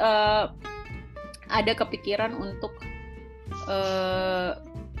 Tapi ada kepikiran untuk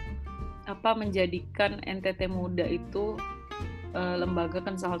menjadikan NTT Muda itu lembaga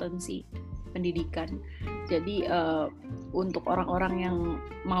konsultansi pendidikan. Jadi untuk orang-orang yang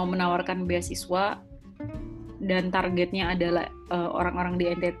mau menawarkan beasiswa dan targetnya adalah orang-orang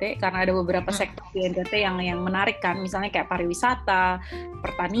di NTT, karena ada beberapa sektor di NTT yang menarik kan, misalnya kayak pariwisata,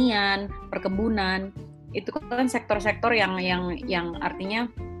 pertanian, perkebunan. Itu kan sektor-sektor yang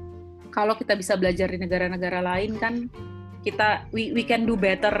artinya kalau kita bisa belajar di negara-negara lain kan we can do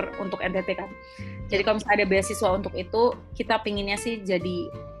better untuk NTT kan. Jadi kalau misalnya ada beasiswa untuk itu, kita pinginnya sih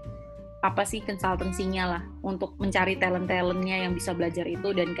jadi konsultansinya lah, untuk mencari talent-talentnya yang bisa belajar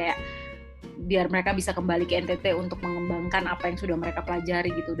itu, dan kayak biar mereka bisa kembali ke NTT untuk mengembangkan apa yang sudah mereka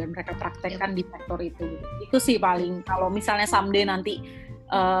pelajari gitu, dan mereka praktekkan di sektor itu. Itu sih paling, kalau misalnya someday nanti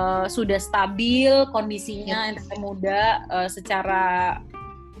sudah stabil kondisinya NTT Muda secara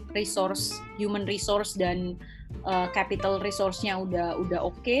human resource dan capital resource-nya udah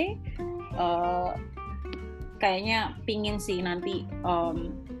oke. Kayaknya pingin sih nanti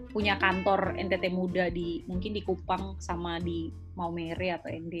punya kantor NTT Muda mungkin di Kupang sama di Maumere atau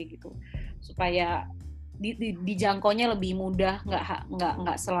ND gitu, supaya dijangkaunya lebih mudah,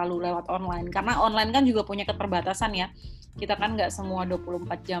 nggak selalu lewat online, karena online kan juga punya keterbatasan ya. Kita kan nggak semua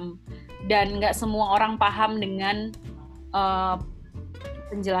 24 jam, dan nggak semua orang paham dengan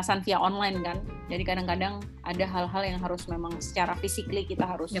penjelasan via online kan. Jadi kadang-kadang ada hal-hal yang harus memang secara physically kita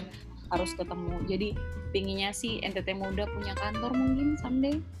harus ketemu. Jadi pinginnya sih NTT Muda punya kantor mungkin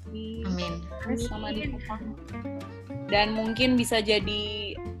someday di sama di Kupang. Dan mungkin bisa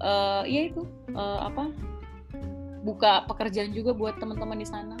jadi buka pekerjaan juga buat teman-teman di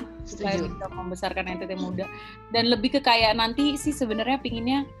sana supaya bisa membesarkan NTT Muda. Dan lebih ke kayak nanti sih sebenarnya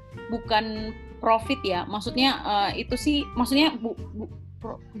pinginnya bukan profit ya. Maksudnya itu sih maksudnya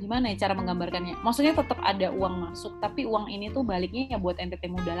gimana ya cara menggambarkannya? Maksudnya tetap ada uang masuk, tapi uang ini tuh baliknya ya buat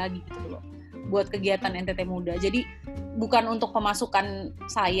NTT Muda lagi gitu loh. Buat kegiatan NTT Muda. Jadi bukan untuk pemasukan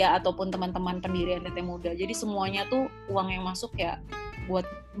saya ataupun teman-teman pendiri NTT Muda. Jadi semuanya tuh uang yang masuk ya buat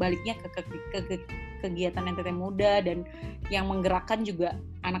baliknya ke kegiatan NTT Muda, dan yang menggerakkan juga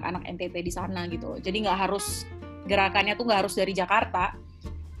anak-anak NTT di sana gitu loh. Jadi gerakannya tuh nggak harus dari Jakarta.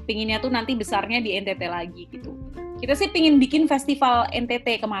 Pinginnya tuh nanti besarnya di NTT lagi gitu. Kita sih pingin bikin festival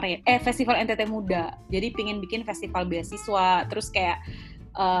NTT kemarin, festival NTT Muda. Jadi pingin bikin festival beasiswa, terus kayak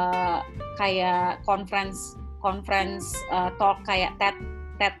conference talk kayak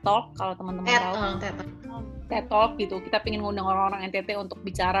TED Talk kalau teman-teman tahu. TED Talk gitu. Kita pingin ngundang orang-orang NTT untuk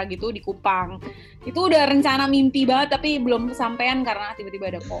bicara gitu di Kupang. Itu udah rencana mimpi banget, tapi belum kesampaian karena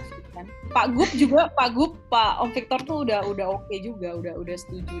tiba-tiba ada COVID kan. Pak Om Victor tuh udah oke juga, udah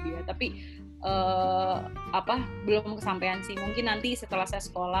setuju dia. Tapi belum kesampaian sih. Mungkin nanti setelah saya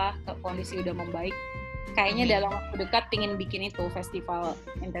sekolah, kondisi udah membaik, kayaknya dalam waktu dekat pingin bikin itu festival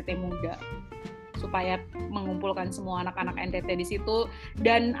NTT Muda supaya mengumpulkan semua anak-anak NTT di situ.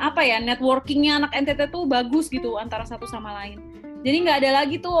 Dan apa ya, networkingnya anak NTT tuh bagus gitu antara satu sama lain. Jadi nggak ada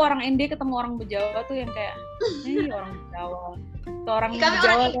lagi tuh orang ND ketemu orang Bejawa tuh yang kayak, orang Bejawa. Atau orang kami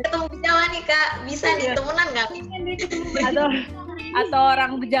Bejawa orang ketemu Bejawa nih Kak, bisa nih temenan nggak? Atau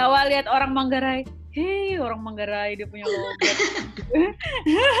orang Bejawa lihat orang Manggarai, orang Manggarai dia punya logat.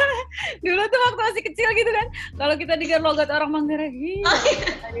 Dulu tuh waktu masih kecil gitu kan, kalau kita dengar logat orang Manggarai,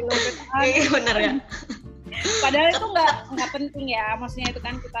 dari logat bener ya. Padahal itu nggak penting ya, maksudnya itu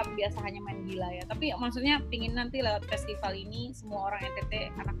kan kita biasa hanya main gila ya. Tapi maksudnya pingin nanti lewat festival ini semua orang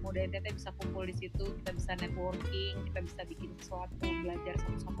NTT, anak muda NTT bisa kumpul di situ, kita bisa networking, kita bisa bikin sesuatu, belajar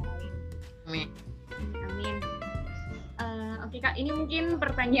satu sama lain. Amin. Oke Kak, ini mungkin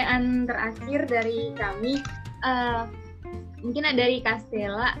pertanyaan terakhir dari kami. Mungkin dari Kak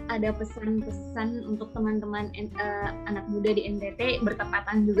Stela ada pesan-pesan untuk teman-teman anak muda di NTT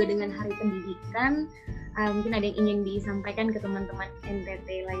bertepatan juga dengan Hari Pendidikan. Mungkin ada yang ingin disampaikan ke teman-teman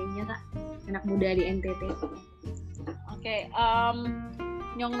NTT lainnya Kak, anak muda di NTT. Oke,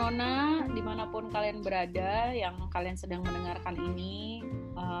 Nyong Nona, dimanapun kalian berada, yang kalian sedang mendengarkan ini,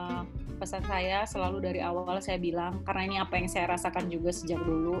 pesan saya selalu dari awal saya bilang, karena ini apa yang saya rasakan juga sejak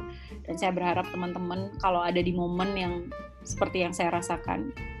dulu, dan saya berharap teman-teman kalau ada di momen yang seperti yang saya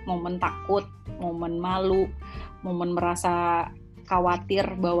rasakan, momen takut, momen malu, momen merasa khawatir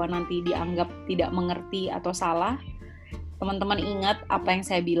bahwa nanti dianggap tidak mengerti atau salah, teman-teman ingat apa yang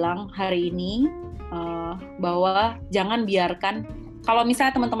saya bilang hari ini, bahwa jangan biarkan, kalau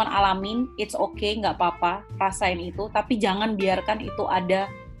misalnya teman-teman alamin, it's okay, nggak apa-apa, rasain itu, tapi jangan biarkan itu ada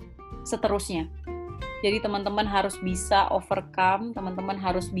seterusnya. Jadi teman-teman harus bisa overcome, teman-teman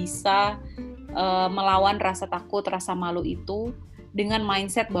harus bisa melawan rasa takut, rasa malu itu dengan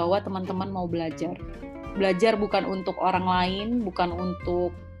mindset bahwa teman-teman mau belajar. Belajar bukan untuk orang lain, bukan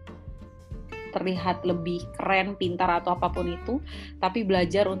untuk terlihat lebih keren, pintar atau apapun itu, tapi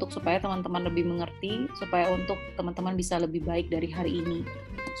belajar untuk supaya teman-teman lebih mengerti, supaya untuk teman-teman bisa lebih baik dari hari ini,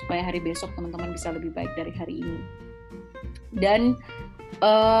 supaya hari besok teman-teman bisa lebih baik dari hari ini. Dan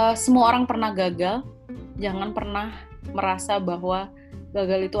semua orang pernah gagal, jangan pernah merasa bahwa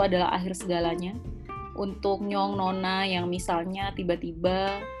gagal itu adalah akhir segalanya. Untuk Nyong Nona yang misalnya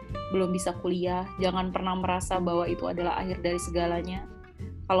tiba-tiba belum bisa kuliah, jangan pernah merasa bahwa itu adalah akhir dari segalanya.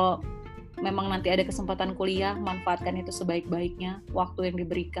 Kalau memang nanti ada kesempatan kuliah, manfaatkan itu sebaik-baiknya, waktu yang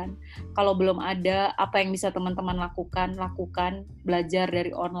diberikan. Kalau belum ada, apa yang bisa teman-teman lakukan, belajar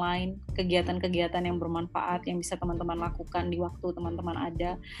dari online, kegiatan-kegiatan yang bermanfaat yang bisa teman-teman lakukan di waktu teman-teman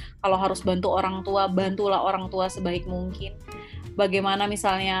ada. Kalau harus bantu orang tua, bantulah orang tua sebaik mungkin. Bagaimana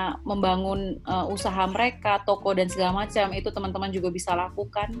misalnya membangun usaha mereka, toko dan segala macam, itu teman-teman juga bisa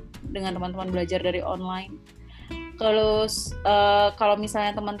lakukan dengan teman-teman belajar dari online. Terus kalau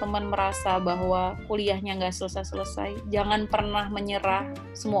misalnya teman-teman merasa bahwa kuliahnya nggak selesai-selesai, jangan pernah menyerah.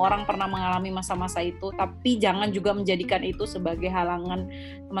 Semua orang pernah mengalami masa-masa itu, tapi jangan juga menjadikan itu sebagai halangan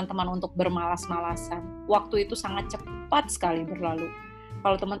teman-teman untuk bermalas-malasan. Waktu itu sangat cepat sekali berlalu.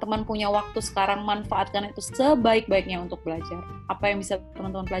 Kalau teman-teman punya waktu sekarang, manfaatkan itu sebaik-baiknya untuk belajar. Apa yang bisa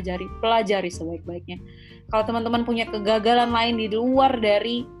teman-teman pelajari sebaik-baiknya. Kalau teman-teman punya kegagalan lain di luar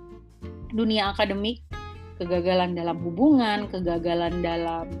dari dunia akademik, kegagalan dalam hubungan, kegagalan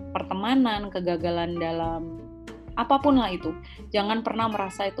dalam pertemanan, kegagalan dalam apapun lah itu, jangan pernah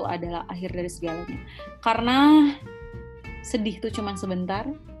merasa itu adalah akhir dari segalanya. Karena sedih itu cuma sebentar,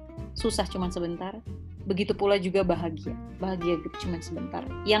 susah cuma sebentar, begitu pula juga bahagia itu cuma sebentar.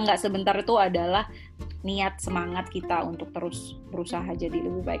 Yang nggak sebentar itu adalah niat, semangat kita untuk terus berusaha jadi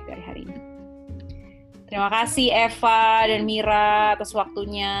lebih baik dari hari ini. Terima kasih Eva dan Mira atas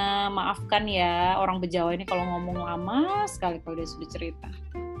waktunya. Maafkan ya orang Bejawa ini kalau ngomong lama sekali kalau dia sudah cerita.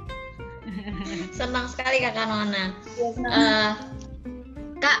 Senang sekali Kak Nona.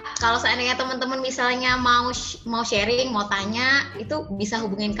 Kak, kalau seandainya teman-teman misalnya mau sharing, mau tanya, itu bisa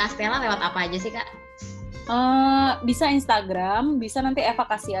hubungin Kak Stela lewat apa aja sih Kak? Bisa Instagram, bisa nanti Eva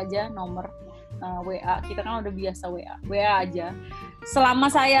kasih aja nomor WA. Kita kan udah biasa WA aja. Selama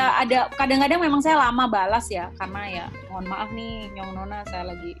saya ada, kadang-kadang memang saya lama balas ya, karena ya mohon maaf nih Nyong Nona,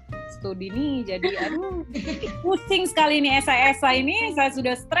 saya lagi studi nih, jadi aduh pusing sekali nih esai ini, saya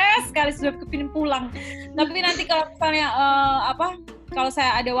sudah stres sekali, sudah kepingin pulang. Tapi nanti kalau misalnya kalau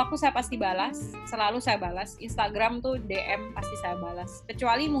saya ada waktu saya pasti balas, selalu saya balas. Instagram tuh DM pasti saya balas.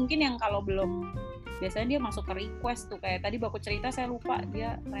 Kecuali mungkin yang kalau belum, biasanya dia masuk ke request tuh, kayak tadi Baku Carita saya lupa,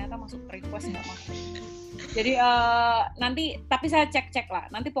 dia ternyata masuk ke request nggak masuk. Jadi nanti, tapi saya cek lah,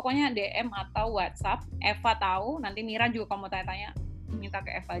 nanti pokoknya DM atau WhatsApp, Eva tahu, nanti Mira juga kalau mau tanya-tanya, minta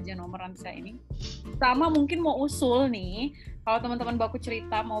ke Eva aja nomor, nanti saya ini. Sama mungkin mau usul nih, kalau teman-teman Baku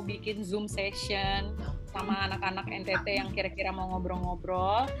Cerita mau bikin Zoom session sama anak-anak NTT yang kira-kira mau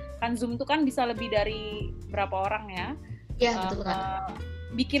ngobrol-ngobrol, kan Zoom tuh kan bisa lebih dari berapa orang ya? Iya, betul Kak.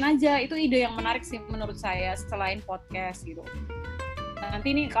 Bikin aja, itu ide yang menarik sih menurut saya selain podcast gitu.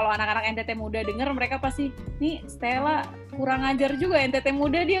 Nanti nih kalau anak-anak NTT muda denger, mereka pasti, nih Stela kurang ajar juga, NTT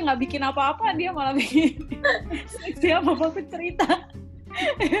muda dia nggak bikin apa-apa, dia malah bikin siapa Baku Cerita.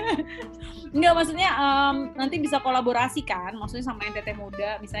 Enggak, maksudnya nanti bisa kolaborasi kan, maksudnya sama NTT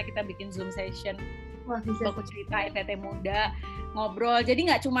muda, misalnya kita bikin Zoom session Baku Cerita NTT muda, ngobrol, jadi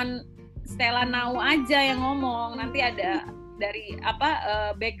nggak cuman Stela Nau aja yang ngomong, nanti ada dari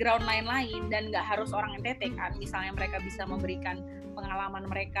background lain-lain, dan nggak harus orang NTT kan, misalnya mereka bisa memberikan pengalaman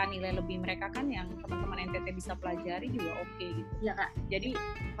mereka, nilai lebih mereka kan yang teman-teman NTT bisa pelajari juga oke gitu. Iya Kak. Jadi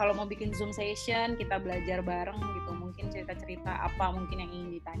kalau mau bikin Zoom session, kita belajar bareng gitu, mungkin cerita-cerita apa mungkin yang ingin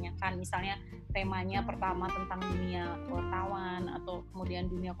ditanyakan, misalnya temanya pertama tentang dunia wartawan, atau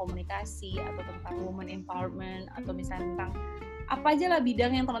kemudian dunia komunikasi, atau tentang women empowerment, atau misalnya tentang apa aja lah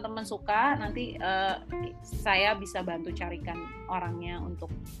bidang yang teman-teman suka, nanti saya bisa bantu carikan orangnya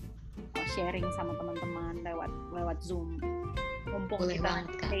untuk sharing sama teman-teman lewat Zoom. Mumpung kita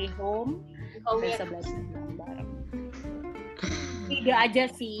stay home, bisa belajar bareng. Tidak aja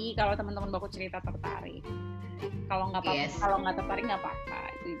sih kalau teman-teman Baku Cerita tertarik. Kalau nggak tertarik nggak apa-apa,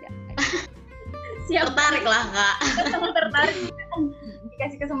 itu tidak. Siap, tertarik lah Kak. Sangat tertarik.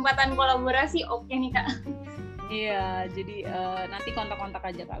 Dikasih kesempatan kolaborasi, oke nih Kak. Iya, jadi nanti kontak-kontak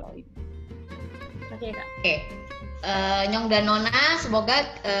aja kalau ini. Oke Kak. Oke. Nyong dan Nona, semoga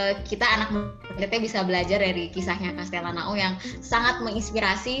kita anak muda bisa belajar dari kisahnya Kak Stela Nau yang sangat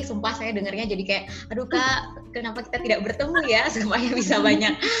menginspirasi. Sumpah saya dengarnya jadi kayak, aduh Kak, kenapa kita tidak bertemu ya supaya bisa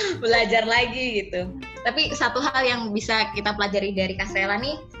banyak belajar lagi gitu. Tapi satu hal yang bisa kita pelajari dari Kak Stela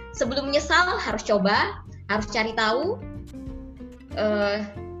nih, sebelum menyesal harus coba, harus cari tahu,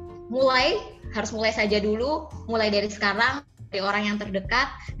 harus mulai saja dulu, mulai dari sekarang, dari orang yang terdekat,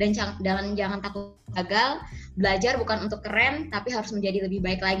 dan jangan takut gagal. Belajar bukan untuk keren, tapi harus menjadi lebih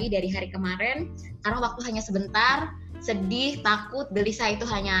baik lagi dari hari kemarin, karena waktu hanya sebentar. Sedih, takut, gelisah itu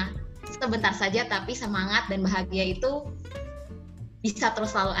hanya sebentar saja, tapi semangat dan bahagia itu bisa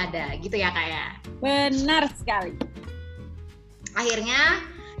terus selalu ada, gitu ya Kak ya? Benar sekali. Akhirnya,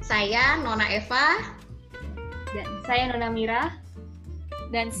 saya Nona Eva, dan saya Nona Mira,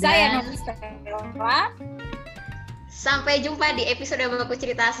 dan saya Nona Stela. Sampai jumpa di episode Baku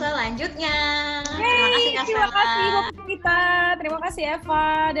Cerita selanjutnya. Terima kasih Kak Stela. Terima kasih Baku Cerita. Terima kasih Eva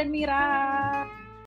dan Mira.